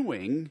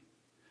doing,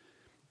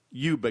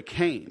 you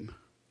became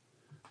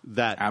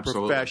that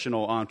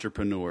professional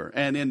entrepreneur.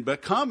 And in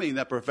becoming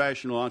that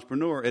professional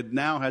entrepreneur, it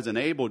now has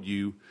enabled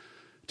you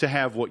to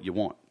have what you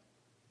want,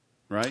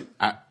 right?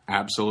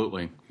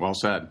 Absolutely. Well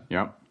said.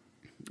 Yep.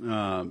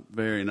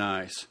 Very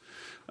nice.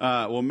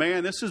 Well,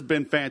 man, this has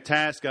been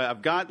fantastic.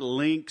 I've got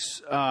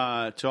links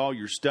to all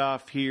your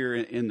stuff here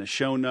in the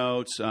show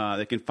notes.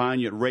 They can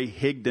find you at Ray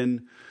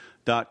Higdon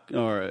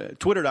or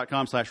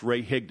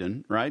twitter.com/Ray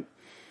Higdon, right?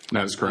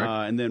 That is correct.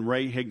 And then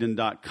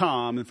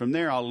rayhigdon.com. And from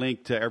there, I'll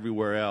link to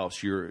everywhere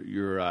else. Your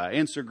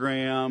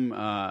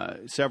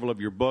Instagram, several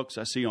of your books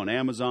I see on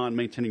Amazon.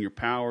 Maintaining Your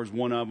Power is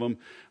one of them.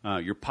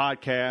 Your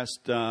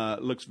podcast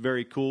looks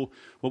very cool.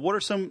 Well, what are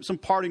some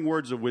parting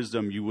words of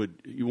wisdom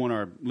you want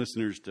our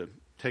listeners to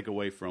take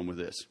away from with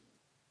this?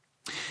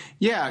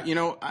 Yeah,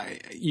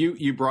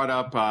 you brought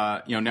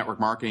up network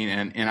marketing,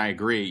 and I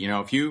agree.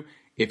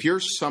 If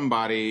you're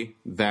somebody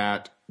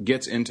that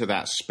gets into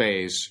that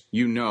space,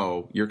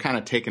 you're kind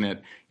of taking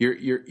it.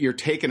 You're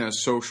taking a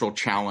social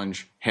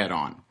challenge head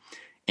on,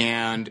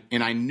 and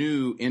I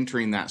knew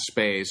entering that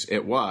space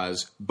it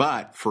was.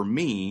 But for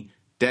me,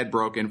 dead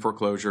broke, in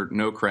foreclosure,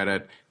 no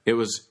credit. It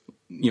was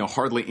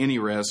hardly any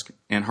risk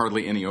and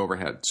hardly any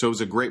overhead. So it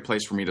was a great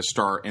place for me to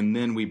start. And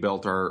then we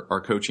built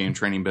our coaching and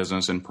training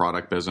business and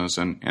product business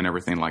and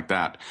everything like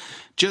that.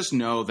 Just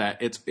know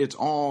that it's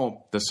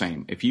all the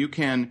same. If you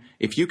can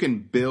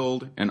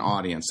build an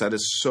audience, that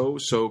is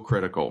so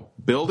critical.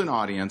 Build an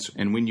audience,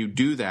 and when you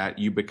do that,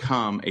 you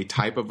become a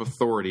type of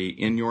authority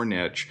in your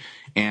niche.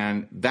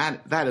 And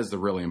that is the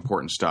really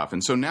important stuff.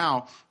 And so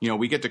now,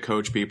 we get to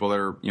coach people that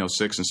are,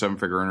 6 and 7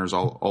 figure earners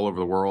all over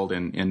the world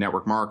in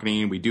network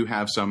marketing. We do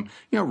have some,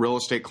 real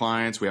estate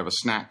clients. We have a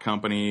snack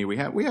company. We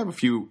have a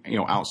few,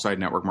 outside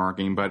network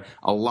marketing, but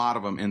a lot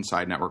of them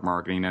inside network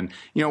marketing. And,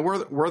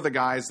 we're the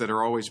guys that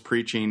are always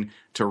preaching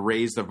to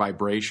raise the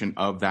vibration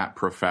of that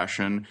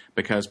profession,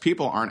 because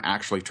people aren't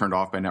actually turned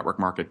off by network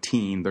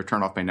marketing. They're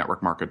turned off by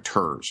network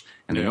marketers.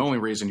 And the only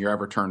reason you're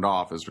ever turned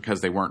off is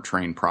because they weren't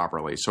trained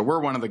properly. So we're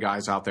one of the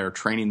guys out there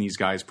training these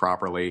guys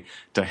properly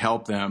to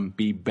help them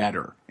be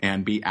better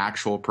and be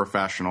actual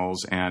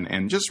professionals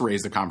and just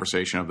raise the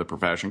conversation of the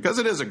profession, because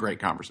it is a great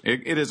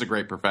conversation. It is a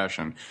great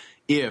profession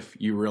if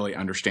you really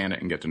understand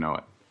it and get to know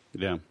it.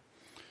 Yeah.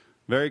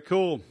 Very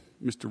cool.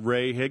 Mr.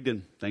 Ray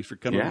Higdon, thanks for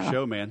coming on the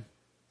show, man.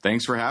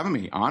 Thanks for having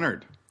me.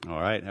 Honored. All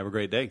right. Have a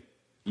great day.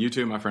 You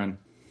too, my friend.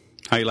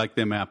 How you like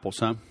them apples,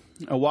 huh?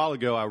 A while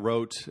ago, I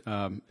wrote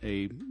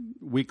a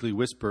weekly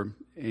whisper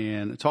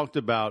and talked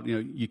about,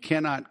 you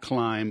cannot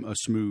climb a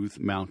smooth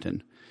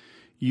mountain.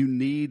 You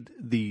need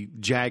the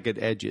jagged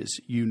edges.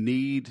 You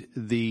need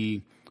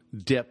the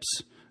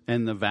dips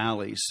and the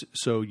valleys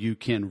so you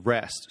can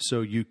rest, so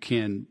you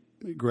can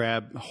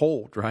grab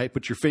hold, right?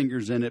 Put your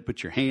fingers in it,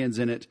 put your hands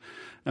in it.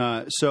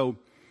 So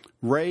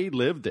Ray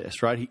lived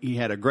this, right? He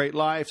had a great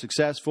life,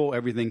 successful,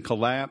 everything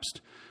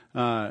collapsed.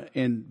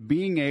 And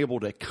being able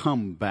to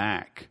come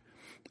back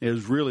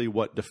is really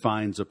what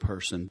defines a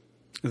person.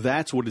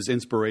 That's what is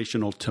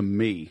inspirational to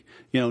me.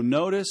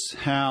 Notice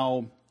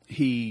how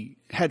he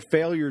had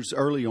failures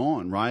early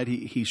on, right?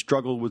 He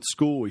struggled with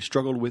school. He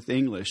struggled with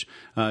English.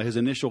 His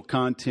initial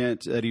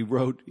content that he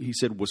wrote, he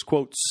said, was,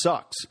 quote,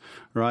 sucks,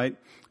 right?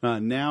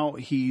 Now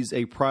he's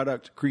a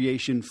product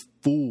creation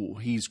fool.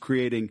 He's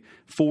creating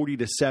 40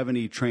 to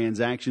 70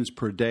 transactions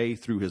per day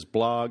through his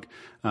blog.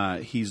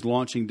 He's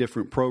launching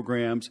different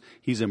programs.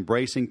 He's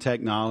embracing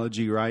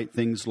technology, right?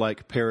 Things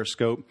like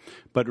Periscope.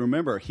 But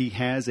remember, he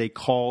has a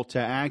call to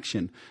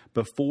action.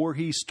 Before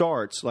he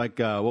starts, like,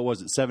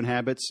 7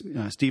 Habits,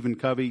 Stephen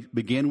Covey,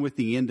 begin with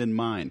the end in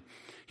mind.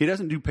 he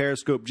doesn't do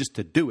Periscope just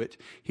to do it.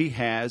 He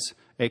has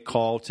a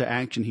call to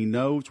action. He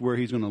knows where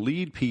he's going to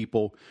lead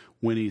people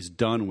when he's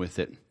done with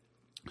it.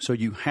 So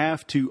you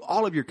have to,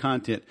 all of your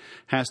content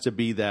has to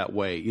be that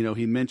way. You know,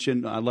 he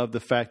mentioned, I love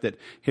the fact that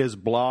his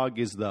blog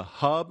is the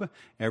hub.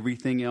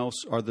 Everything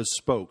else are the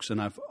spokes.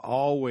 And I've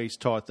always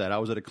taught that. I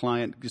was at a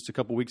client just a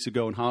couple weeks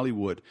ago in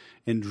Hollywood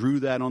and drew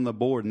that on the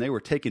board, and they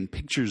were taking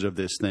pictures of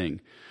this thing.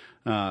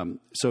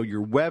 So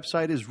your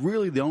website is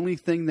really the only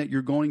thing that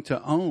you're going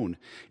to own.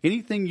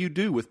 Anything you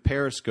do with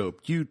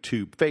Periscope,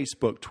 YouTube,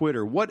 Facebook,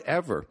 Twitter,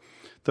 whatever,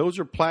 those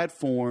are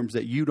platforms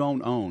that you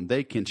don't own.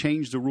 They can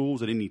change the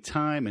rules at any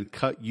time and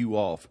cut you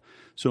off.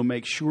 So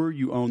make sure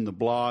you own the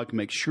blog.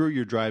 Make sure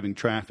you're driving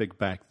traffic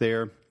back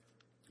there.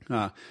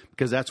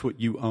 Because that's what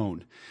you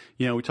own.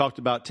 You know, we talked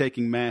about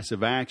taking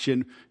massive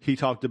action. He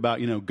talked about,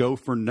 go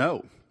for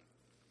no.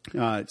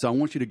 So I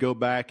want you to go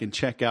back and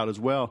check out as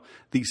well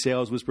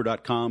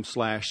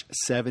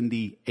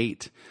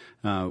thesaleswhisperer.com/78,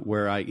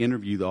 where I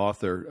interview the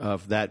author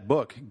of that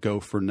book, Go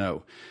for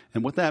No.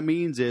 And what that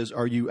means is,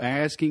 are you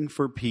asking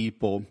for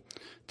people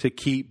to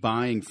keep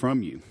buying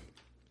from you?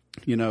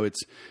 You know,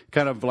 it's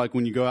kind of like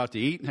when you go out to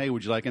eat. Hey,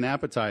 would you like an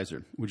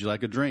appetizer? Would you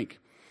like a drink?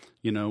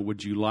 You know,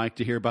 would you like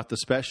to hear about the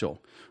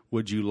special?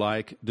 Would you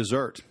like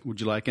dessert?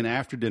 Would you like an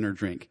after dinner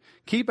drink?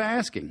 Keep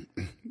asking.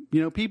 You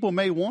know, people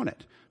may want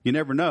it. You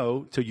never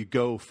know till you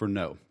go for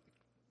no.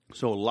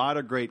 So a lot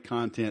of great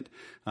content,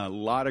 a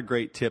lot of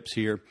great tips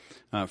here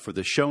for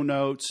the show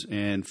notes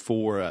and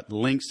for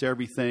links to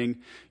everything.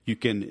 You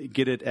can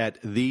get it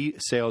at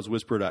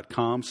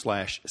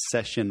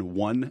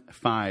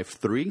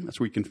thesaleswhisperer.com/session153. That's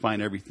where you can find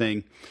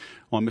everything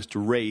on Mr.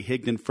 Ray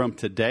Higdon from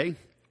today.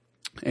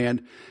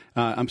 And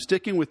I'm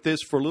sticking with this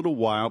for a little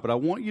while, but I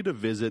want you to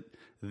visit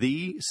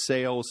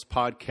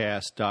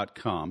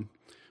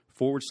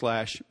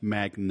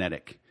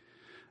thesalespodcast.com/magnetic.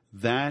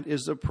 That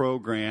is a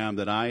program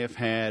that I have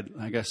had,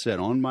 like I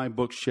said, on my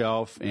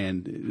bookshelf,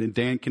 and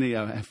Dan Kennedy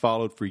I have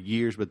followed for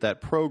years, but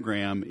that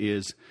program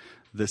is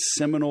the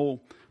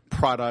seminal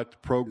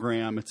product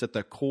program. It's at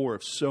the core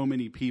of so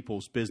many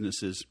people's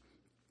businesses.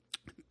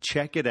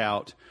 Check it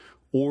out,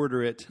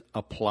 order it,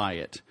 apply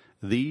it.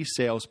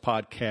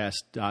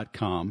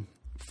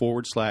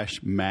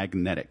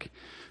 thesalesspodcast.com/magnetic.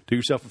 Do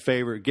yourself a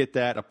favor, get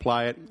that,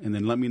 apply it, and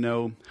then let me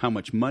know how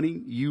much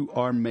money you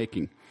are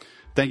making.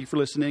 Thank you for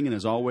listening, and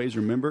as always,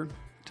 remember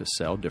to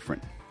sell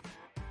different.